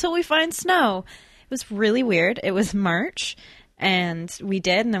going until we find snow. It was really weird. It was March, and we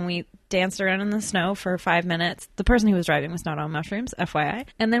did, and then we danced around in the snow for 5 minutes. The person who was driving was not on mushrooms, FYI.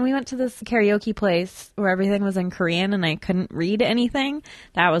 And then we went to this karaoke place where everything was in Korean and I couldn't read anything.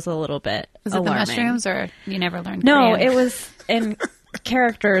 That was a little bit Was it the alarming. mushrooms or you never learned No, Korean? it was in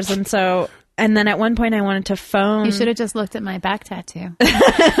characters. And then at one point I wanted to phone. You should have just looked at my back tattoo.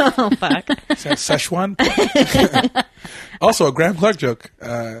 Oh, fuck. Is that Szechuan? Also, a Graham Clark joke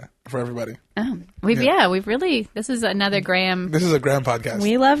for everybody. We've really, this is another Graham. This is a Graham podcast.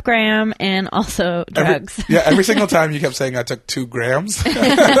 We love Graham and also drugs. Every single time you kept saying I took 2 grams,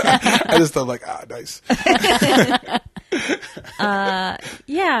 I just thought like, nice.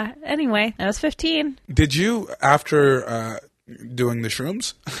 Yeah. Anyway, I was 15. Did you, after doing the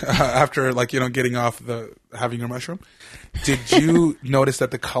shrooms, after getting off having your mushroom, did you notice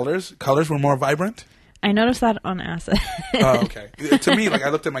that the colors were more vibrant? I noticed that on acid. Oh, okay. To me, I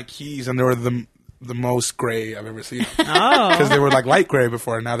looked at my keys and they were the most gray I've ever seen. Oh. Because they were light gray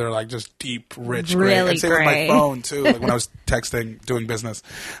before, and now they're just deep, rich gray. Really And same gray. with my phone too. When I was texting, doing business,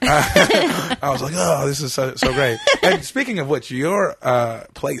 I was like, "Oh, this is so great." And speaking of which, your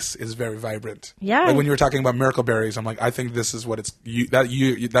place is very vibrant. Yeah. When you were talking about Miracle Berries, I'm like, I think this is what it's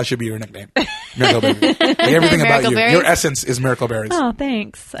that should be your nickname, Miracle Berries. Everything about Miracle you, Berries? your essence is Miracle Berries. Oh,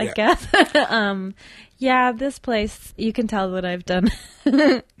 thanks, I guess. Yeah, this place, you can tell that I've done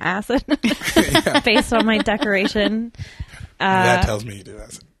acid based on my decoration. That tells me you do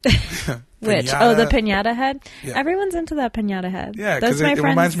acid. Which? Piñata. Oh, the piñata head? Yeah. Everyone's into that piñata head. Yeah, That's because my it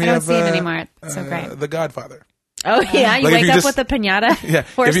friends. reminds me I don't of see it anymore. It's so great. The Godfather. Oh, yeah, you Like, if wake you up just- with a piñata Yeah,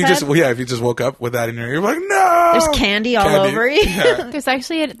 horse if you head. if you just woke up with that in your ear, you're like, no. There's candy all over you. Yeah. There's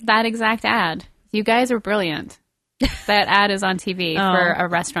actually that exact ad. You guys are brilliant. That ad is on TV for a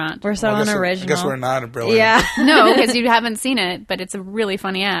restaurant. We're so Well, unoriginal. I guess we're not a brilliant. Yeah. No, because you haven't seen it, but it's a really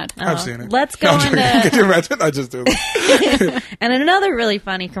funny ad. I've seen it. Let's go No, I'm joking. into- Could you imagine? I just do it. And another really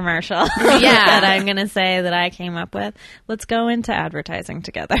funny commercial that I'm going to say that I came up with. Let's go into advertising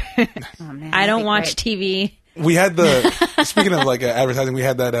together. Oh, man, I that'd don't be watch great. TV. We had speaking of advertising, we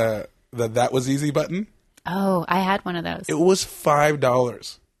had that was easy button. Oh, I had one of those. It was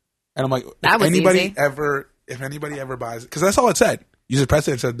 $5. And I'm like, That was easy. if anybody ever buys it, because that's all it said. You just pressed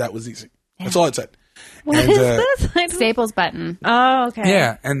it and said that was easy. That's all it said. What is this? I don't- Staples button. Oh, okay.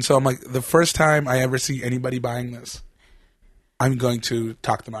 Yeah, and so I'm like, the first time I ever see anybody buying this, I'm going to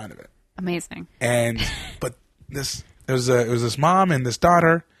talk them out of it. Amazing. But it was this mom and this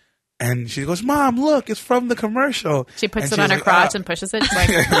daughter, and she goes, "Mom, look, it's from the commercial." She puts And it she on was her like, crotch and pushes it. She's like,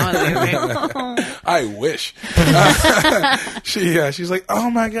 that was easy. I wish. She's like, "Oh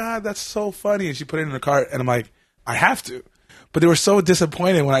my god, that's so funny!" And she put it in her cart, and I'm like, "I have to." But they were so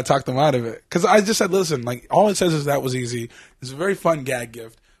disappointed when I talked them out of it, because I just said, "Listen, like all it says is that was easy. It's a very fun gag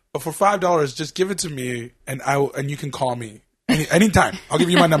gift, but for $5, just give it to me, and you can call me anytime. I'll give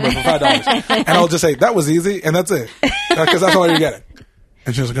you my number for $5, and I'll just say that was easy, and that's it, because that's all you're getting."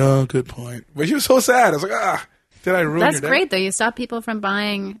 And she was like, "Oh, good point." But she was so sad. I was like, did I ruin That's your day? great, though. You stop people from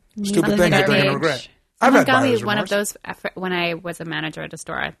buying Stupid something things that they're going to garbage. regret. I've Someone had got me buyer's one of remorse. those when I was a manager at a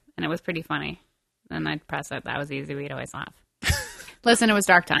store, and it was pretty funny. And I'd press it. That was easy. We'd always laugh. Listen, it was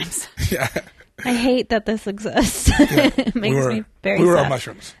dark times. Yeah. I hate that this exists. It makes me very We were sad. on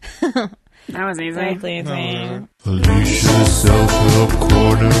mushrooms. That was easy. Exactly. Alicia's Self-Help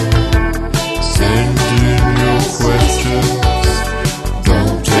Corner. Send in your questions.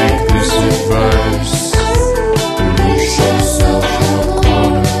 Don't take this advice. Alicia's Self-Help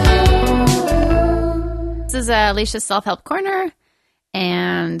Corner. This is Alicia's Self-Help Corner,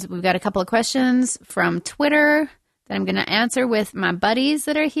 and we've got a couple of questions from Twitter that I'm going to answer with my buddies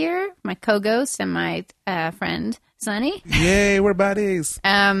that are here, my co-ghost and my friend, Sunny. Yay, we're buddies.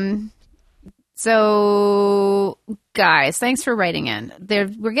 So, guys, thanks for writing in.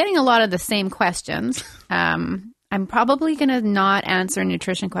 We're getting a lot of the same questions. I'm probably going to not answer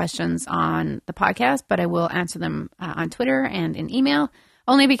nutrition questions on the podcast, but I will answer them on Twitter and in email,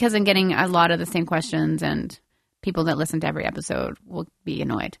 only because I'm getting a lot of the same questions, and people that listen to every episode will be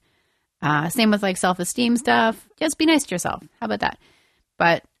annoyed. Same with like self-esteem stuff. Just be nice to yourself. How about that?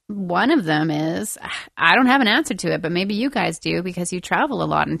 But one of them is, I don't have an answer to it, but maybe you guys do because you travel a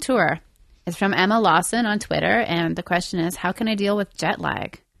lot and tour. It's from Emma Lawson on Twitter, and the question is, how can I deal with jet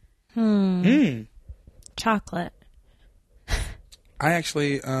lag? Chocolate. I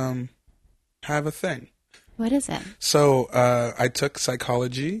actually have a thing. What is it? So I took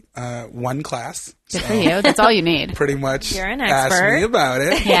psychology, one class. Good for you. That's all you need. Pretty much You're an asked expert. me about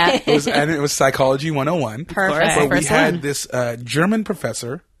it. Yeah. It was Psychology 101. Perfect. But we First had one. this German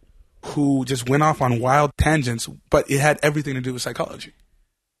professor who just went off on wild tangents, but it had everything to do with psychology.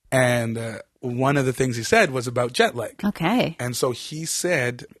 And one of the things he said was about jet lag. Okay. And so he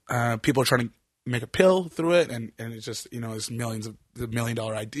said people are trying to make a pill through it, and it's just, it's the $1 million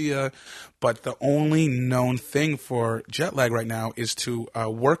idea. But the only known thing for jet lag right now is to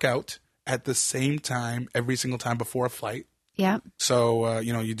work out at the same time every single time before a flight. Yeah. So,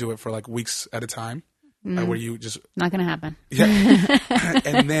 you do it for like weeks at a time where you just, Not going to happen. yeah.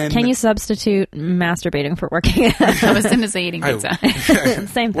 And then. Can you substitute masturbating for working out? I was going to say eating I- pizza. Same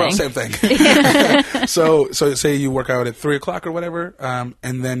thing. Well, same thing. so say you work out at 3:00 or whatever,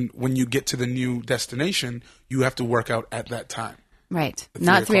 and then when you get to the new destination, you have to work out at that time. Right. At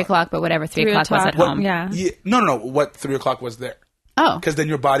Not 3 3 o'clock, but whatever 3 o'clock was at home. Yeah. Yeah, no. What 3:00 was there? Oh. Because then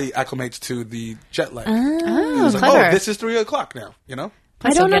your body acclimates to the jet lag. Oh, It's like, clever. this is 3:00 now.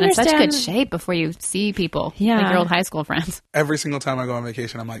 Plus I don't you'll get in such understand- good shape before you see people. Yeah. Like your old high school friends. Every single time I go on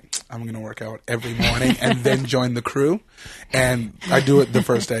vacation, I'm like, I'm going to work out every morning and then join the crew, and I do it the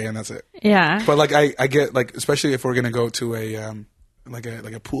first day, and that's it. Yeah. But like I get like, especially if we're gonna go to a like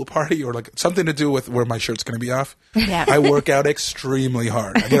a pool party or like something to do with where my shirt's gonna be off. Yeah. I work out extremely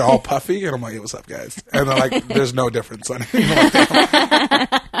hard. I get all puffy and I'm like, hey, what's up, guys? And then like, there's no difference.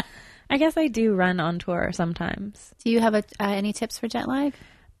 I guess I do run on tour sometimes. Do you have any tips for jet lag?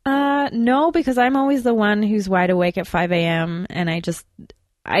 No, because I'm always the one who's wide awake at 5 a.m. and I just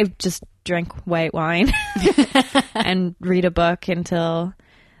drink white wine and read a book until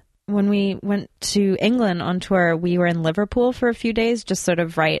when we went to England on tour, we were in Liverpool for a few days, just sort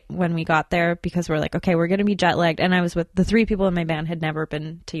of right when we got there, because we're like, okay, we're going to be jet lagged. And I was with the 3 people in my band had never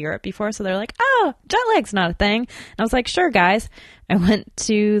been to Europe before. So they're like, oh, jet lag's not a thing. And I was like, sure, guys. I went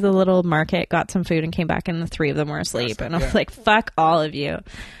to the little market, got some food and came back and the 3 of them were asleep. And I was like, fuck all of you.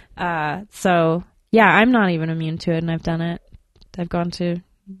 So yeah, I'm not even immune to it. And I've done it. I've gone to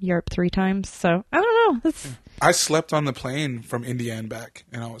Europe 3 times. So I don't know. That's, I slept on the plane from India and back,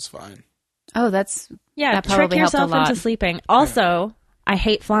 and I was fine. Oh, that's yeah, that trick probably helped a yourself lot. into sleeping. Also, I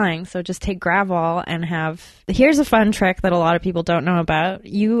hate flying, so just take Gravol and have... Here's a fun trick that a lot of people don't know about.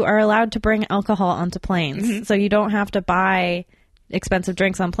 You are allowed to bring alcohol onto planes, so you don't have to buy expensive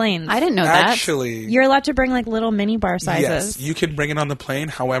drinks on planes. I didn't know that. Actually, You're allowed to bring like little mini bar sizes. yes, you can bring it on the plane.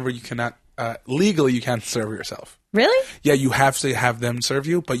 However, you cannot legally you can't serve yourself. Really? Yeah, you have to have them serve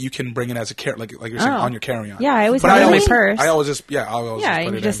you, but you can bring it as a like you're saying on your carry-on. Yeah, I always But have it in my always- purse. I always just I'll always Yeah, just put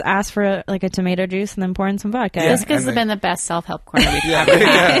and you it just in. ask for like a tomato juice and then pour in some vodka. Yeah. This has and been the best self-help corner we've Yeah, ever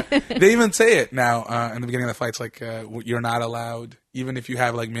had. yeah. They even say it now in the beginning of the flights, like you're not allowed, even if you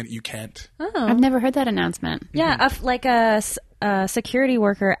have like you can't. I've never heard that announcement. Yeah, like a security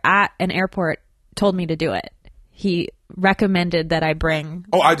worker at an airport told me to do it. He recommended that I bring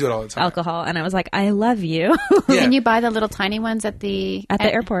Oh, I do it all the time. alcohol, and I was like, I love you. Yeah. Can you buy the little tiny ones at the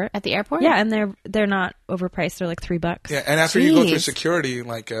airport? At the airport? Yeah, and they're not overpriced. They're like $3. Yeah, and after you go through Jeez. security,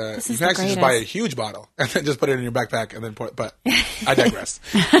 like you is can the actually just buy a greatest. huge bottle and then just put it in your backpack and then pour it. But I digress.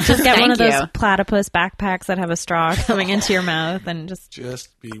 Just get one of Thank those you. platypus backpacks that have a straw coming into your mouth, and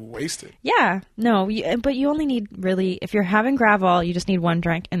Just be wasted. yeah, no, but you only need really, if you're having Gravol, you just need one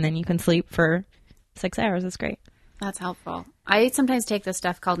drink, and then you can sleep for 6 hours. It's great. That's helpful. I sometimes take this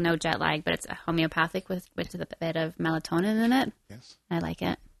stuff called No Jet Lag, but it's homeopathic with a bit of melatonin in it. Yes. I like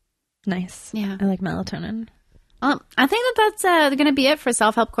it. Nice. Yeah. I like melatonin. I think that's going to be it for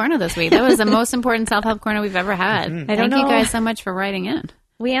Self-Help Corner this week. That was the most important Self-Help Corner we've ever had. I don't Thank you know. guys so much for writing in.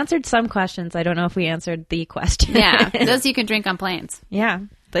 We answered some questions. I don't know if we answered the question. Yeah, those you can drink on planes. Yeah.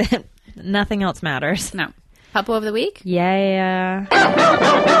 But nothing else matters. No. Puppo of the week? Yeah.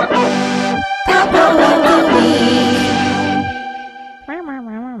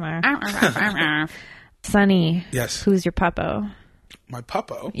 Sunny, Yes. who's your puppo? My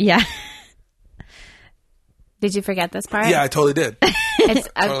puppo. Yeah. Did you forget this part? Yeah, I totally did. It's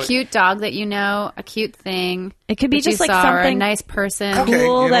a Totally. cute dog that you know, a cute thing. It could be that you just like saw, or a something nice person. Okay. cool you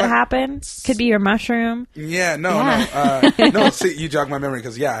know that what? happened. Could be your mushroom. Yeah, no. No, see, you jogged my memory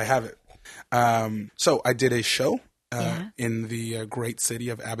because, yeah, I have it. So I did a show in the great city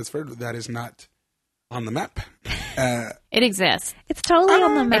of Abbotsford that is not on the map. It exists. It's totally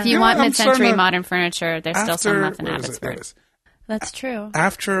on the map. If you Yeah, want I'm mid-century starting to- modern furniture, there's still some left in where is it? There it Abbotsford. is. That's true.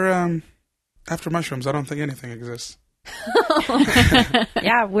 After mushrooms, I don't think anything exists.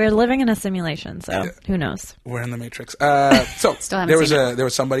 Yeah, we're living in a simulation, so who knows? We're in the Matrix. So Still haven't there was seen there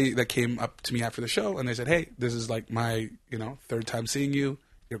was somebody that came up to me after the show and they said, "Hey, this is like my third time seeing you.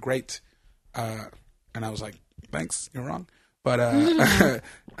 You're great." And I was like, "Thanks, you're wrong." But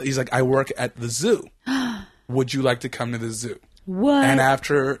he's like, "I work at the zoo. Would you like to come to the zoo?" What? And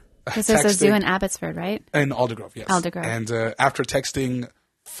after Because there's a zoo in Abbotsford, right? in Aldergrove, yes, Aldergrove. And after texting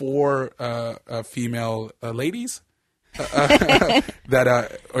 4 female ladies that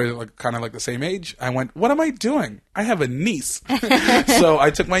are like, kind of like the same age, I went, "What am I doing? I have a niece." So I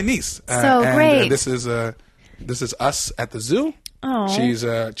took my niece. So and, great. This is us at the zoo. Oh. She's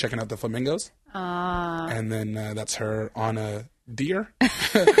checking out the flamingos. And then that's her on a deer,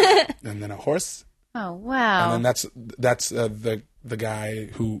 and then a horse, Oh, wow. and then that's the guy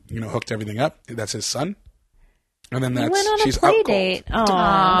who hooked everything up. That's his son. And then We went on a she's play out cold. date. Oh,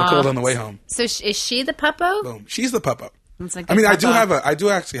 Out cold on the way home. So is she the puppo? Boom. She's the puppo. It's like I mean, the I do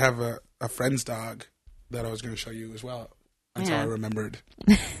puppo. actually have a friend's dog that I was going to show you as well. That's how Yeah. I remembered.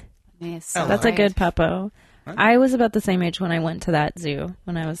 Yes, so that's a great. good puppo. I was about the same age when I went to that zoo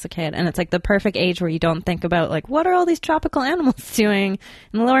when I was a kid, and it's like the perfect age where you don't think about like what are all these tropical animals doing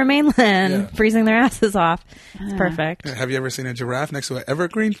in the Lower Mainland, Yeah. freezing their asses off. It's perfect. Have you ever seen a giraffe next to an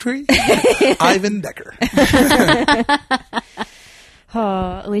evergreen tree? Ivan Decker.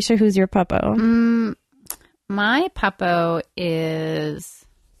 Oh, Alicia, who's your puppo? My puppo is...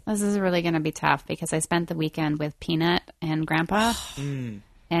 This is really going to be tough because I spent the weekend with Peanut and Grandpa.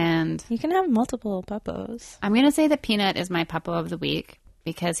 And You can have multiple puppos. I'm going to say that Peanut is my puppo of the week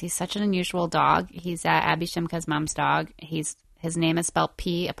because he's such an unusual dog. He's Abby Shimka's mom's dog. His name is spelled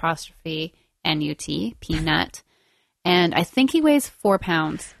P''NUT, Peanut. And I think he weighs 4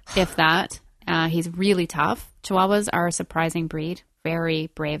 pounds, if that. He's really tough. Chihuahuas are a surprising breed. Very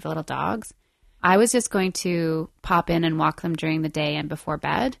brave little dogs. I was just going to pop in and walk them during the day and before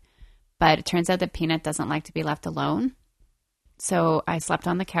bed. But it turns out that Peanut doesn't like to be left alone. So I slept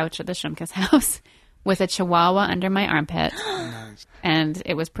on the couch at the Shumka's house with a chihuahua under my armpit. And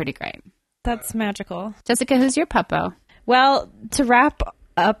it was pretty great. That's magical. Jessica, who's your puppo? Well, to wrap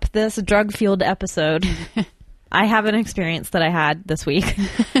up this drug-fueled episode, I have an experience that I had this week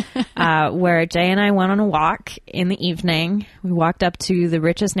where Jay and I went on a walk in the evening. We walked up to the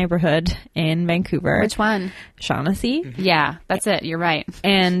richest neighborhood in Vancouver. Which one? Shaughnessy. Yeah, that's it. You're right.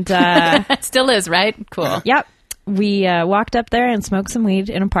 And, It still is, right? Cool. yep. We walked up there and smoked some weed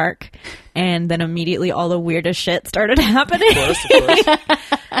in a park, and then immediately all the weirdest shit started happening. Of course.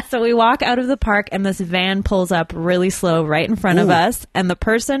 So we walk out of the park and this van pulls up really slow right in front of us. And the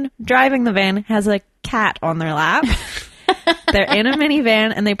person driving the van has a cat on their lap. They're in a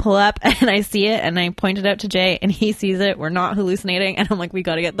minivan and they pull up and I see it and I point it out to Jay and he sees it. We're not hallucinating. And I'm like, we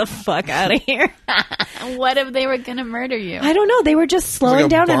got to get the fuck out of here. What if they were going to murder you? I don't know. They were just slowing like a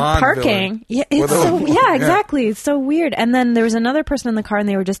down and Bond parking. villain. Yeah, it's Well, so, yeah. yeah, exactly. It's so weird. And then there was another person in the car and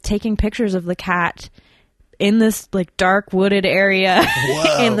they were just taking pictures of the cat in this like dark wooded area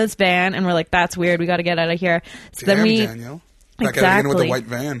in this van. And we're like, that's weird. We got to get out of here. So Damn, then we, Daniel. Back out again with the Exactly. white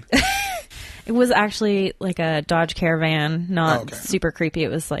van. it was actually like a Dodge Caravan, not Oh, okay. super creepy. It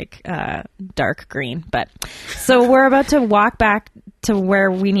was like dark green. But so we're about to walk back to where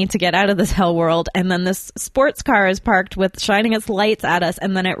we need to get out of this hell world, and then this sports car is parked with shining its lights at us,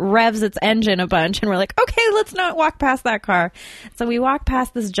 and then it revs its engine a bunch, and we're like, okay, let's not walk past that car. So we walk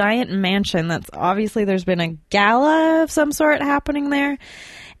past this giant mansion that's obviously there's been a gala of some sort happening there.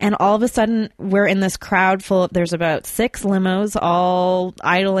 And all of a sudden, we're in this crowd full of, there's about 6 limos all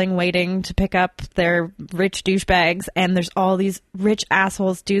idling, waiting to pick up their rich douchebags. And there's all these rich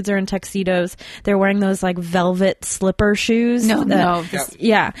assholes. Dudes are in tuxedos. They're wearing those like velvet slipper shoes. No.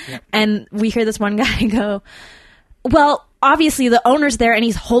 Yeah. And we hear this one guy go, well, obviously the owner's there and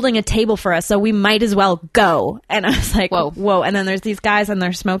he's holding a table for us, so we might as well go. And I was like, whoa. And then there's these guys and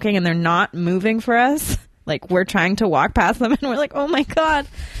they're smoking and they're not moving for us. Like, we're trying to walk past them and we're like, oh my God.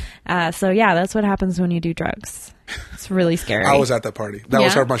 So yeah, that's what happens when you do drugs. It's really scary. I was at that party. That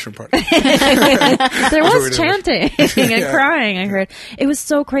was Yeah. our mushroom party. There was That's chanting and crying, I heard. It was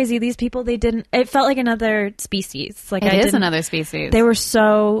so crazy. These people, it felt like another species. Like It is another species. They were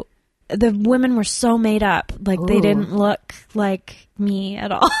so, the women were so made up. Like, they Ooh. didn't look like me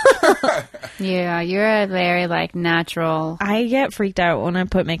at all. Yeah, you're a very like natural. I get freaked out when I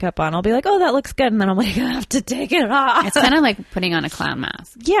put makeup on. I'll be like, oh, that looks good. And then I'm like, I have to take it off. It's kind of like putting on a clown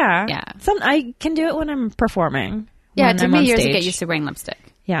mask. Yeah. Yeah. I can do it when I'm performing. Yeah, when it took I'm me on years to stage. get used to wearing lipstick.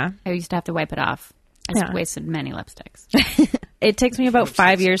 Yeah. I used to have to wipe it off. I Yeah. wasted many lipsticks. It takes me about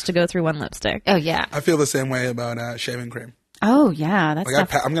 5 years to go through one lipstick. Oh yeah. I feel the same way about shaving cream. Oh yeah. That's Like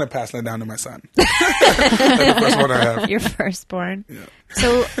stuff. I'm going to pass that down to my son. Like the first one I have. Your firstborn.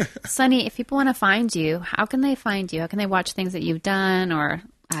 So, Sunny, if people want to find you, how can they find you? How can they watch things that you've done, or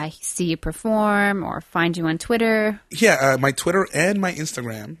see you perform, or find you on Twitter? Yeah, my Twitter and my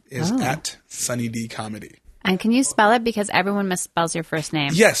Instagram is Oh. at Sunny D Comedy. And can you spell it, because everyone misspells your first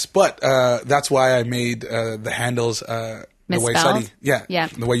name? Yes, but that's why I made the handles the way Misspelled? Sunny. Yeah, Yeah.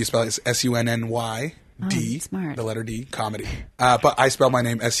 the way you spell it is SUNNY D, smart. the letter D, comedy. But I spell my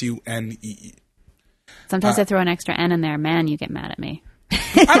name SUNEE. Sometimes I throw an extra N in there. Man, you get mad at me.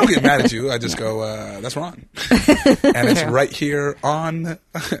 I don't get mad at you. I just go, that's wrong. And it's True. right here on.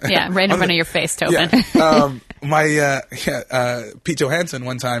 Yeah, right in on front the- of your face, Tobin. Yeah. Pete Johansson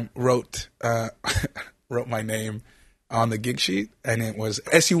one time wrote my name on the gig sheet, and it was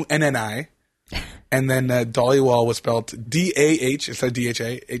SUNNI. And then Dollywall was spelled DAH instead of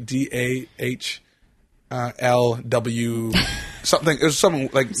DHA, DAHLW something. It was something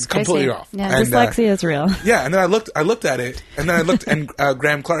like completely crazy. off. Yeah. And, Dyslexia is real. yeah, and then I looked at it, and then I looked, and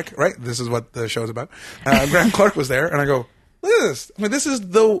Graham Clark, right? This is what the show's about. Graham Clark was there, and I go, look at this. I mean, this is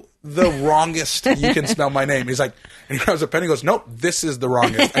the wrongest you can spell my name. He's like, and he grabs a pen, he goes, nope, this is the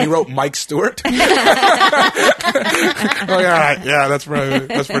wrongest. And he wrote Mike Stewart. Oh, yeah, that's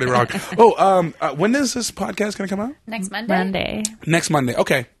pretty wrong. Oh, when is this podcast going to come out? Next Monday? Monday. Next Monday.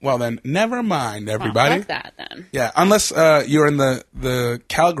 Okay, well then, never mind, everybody. Fuck that then. Yeah, unless you're in the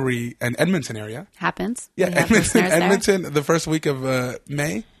Calgary and Edmonton area. Happens. Yeah, We have Edmonton, listeners there. Edmonton. The first week of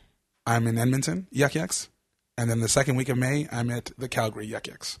May, I'm in Edmonton, Yuck Yucks, and then the second week of May, I'm at the Calgary Yuck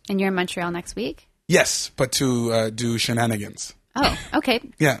Yucks. And you're in Montreal next week? Yes, but to do shenanigans. Oh, okay.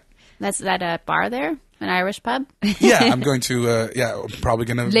 Yeah, That's that a bar there? An Irish pub? yeah. I'm going to. Yeah, I'm probably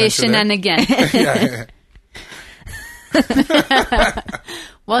going to. Les Shenanigans. Yeah.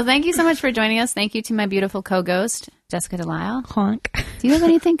 Well, thank you so much for joining us. Thank you to my beautiful co-ghost, Jessica Delisle. Honk. Do you have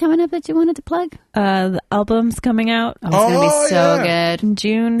anything coming up that you wanted to plug? The album's coming out Oh, it's going to be Oh, so yeah. good. in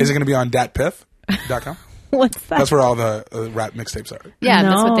June. Is it going to be on datpiff.com? What's that? That's where all the rap mixtapes are. Yeah,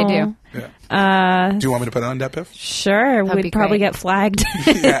 that's what they do. Yeah. Do you want me to put it on datpiff? Sure. That'd be We'd probably great. get flagged.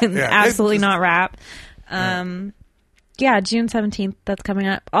 Yeah. Absolutely It's- not rap. Yeah, June 17th. That's coming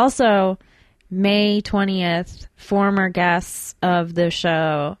up. Also, May 20th, former guests of the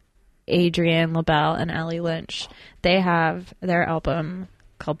show, Adrienne LaBelle and Ellie Lynch, they have their album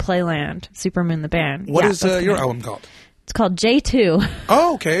called Playland, Supermoon the Band. What Yeah, is that's your coming. album called? It's called J2.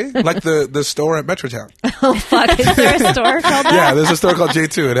 Oh, okay. Like the store at Metrotown. Oh, fuck. Is there a store called that? Yeah, there's a store called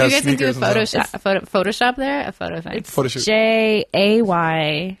J2. It has You guys can do a sneakers and stuff. Photoshop there? A photo thing. Photo shoot. Jay.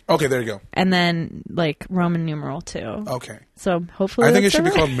 Okay, there you go. And then, like, Roman numeral 2. Okay. So hopefully I think it that's should be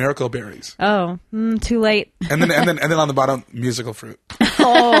the right- called Miracle Berries. Oh, too late. And then on the bottom, musical fruit.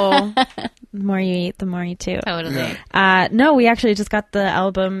 Oh. The more you eat, the more you toot. Totally. Yeah. No, we actually just got the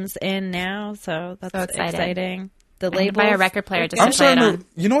albums in now, so that's So exciting. exciting. The I need to label. buy a record player just I'm to play it starting on. to.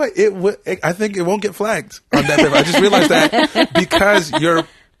 You know what? I think it won't get flagged on that paper. I just realized that because your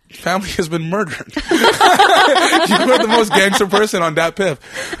family has been murdered. You are the most gangster person on that piff.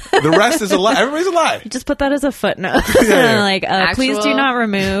 The rest is a lie. Everybody's a lie. Just put that as a footnote. Yeah. Like, please do Actual- not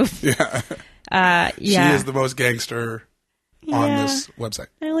remove. Yeah. Yeah. She is the most gangster on Yeah. this website.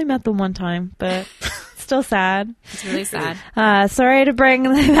 I only met them one time, but still sad. It's really sad. Sorry to bring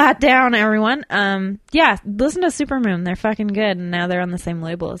that down, everyone. Yeah, listen to Supermoon. They're fucking good, and now they're on the same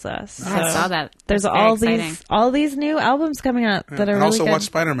label as us. I So saw that. There's That's very all exciting. these new albums coming out that are And really also good. watch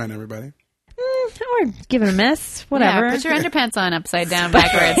Spider-Man, everybody. Or give it a miss. Whatever. Yeah, put your underpants on upside down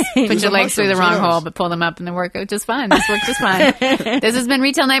backwards. Put your legs through the wrong hole, but pull them up and they work out just fine. This works just fine. This has been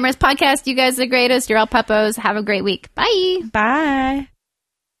Retail Nightmares Podcast. You guys are the greatest. You're all puppos. Have a great week. Bye. Bye.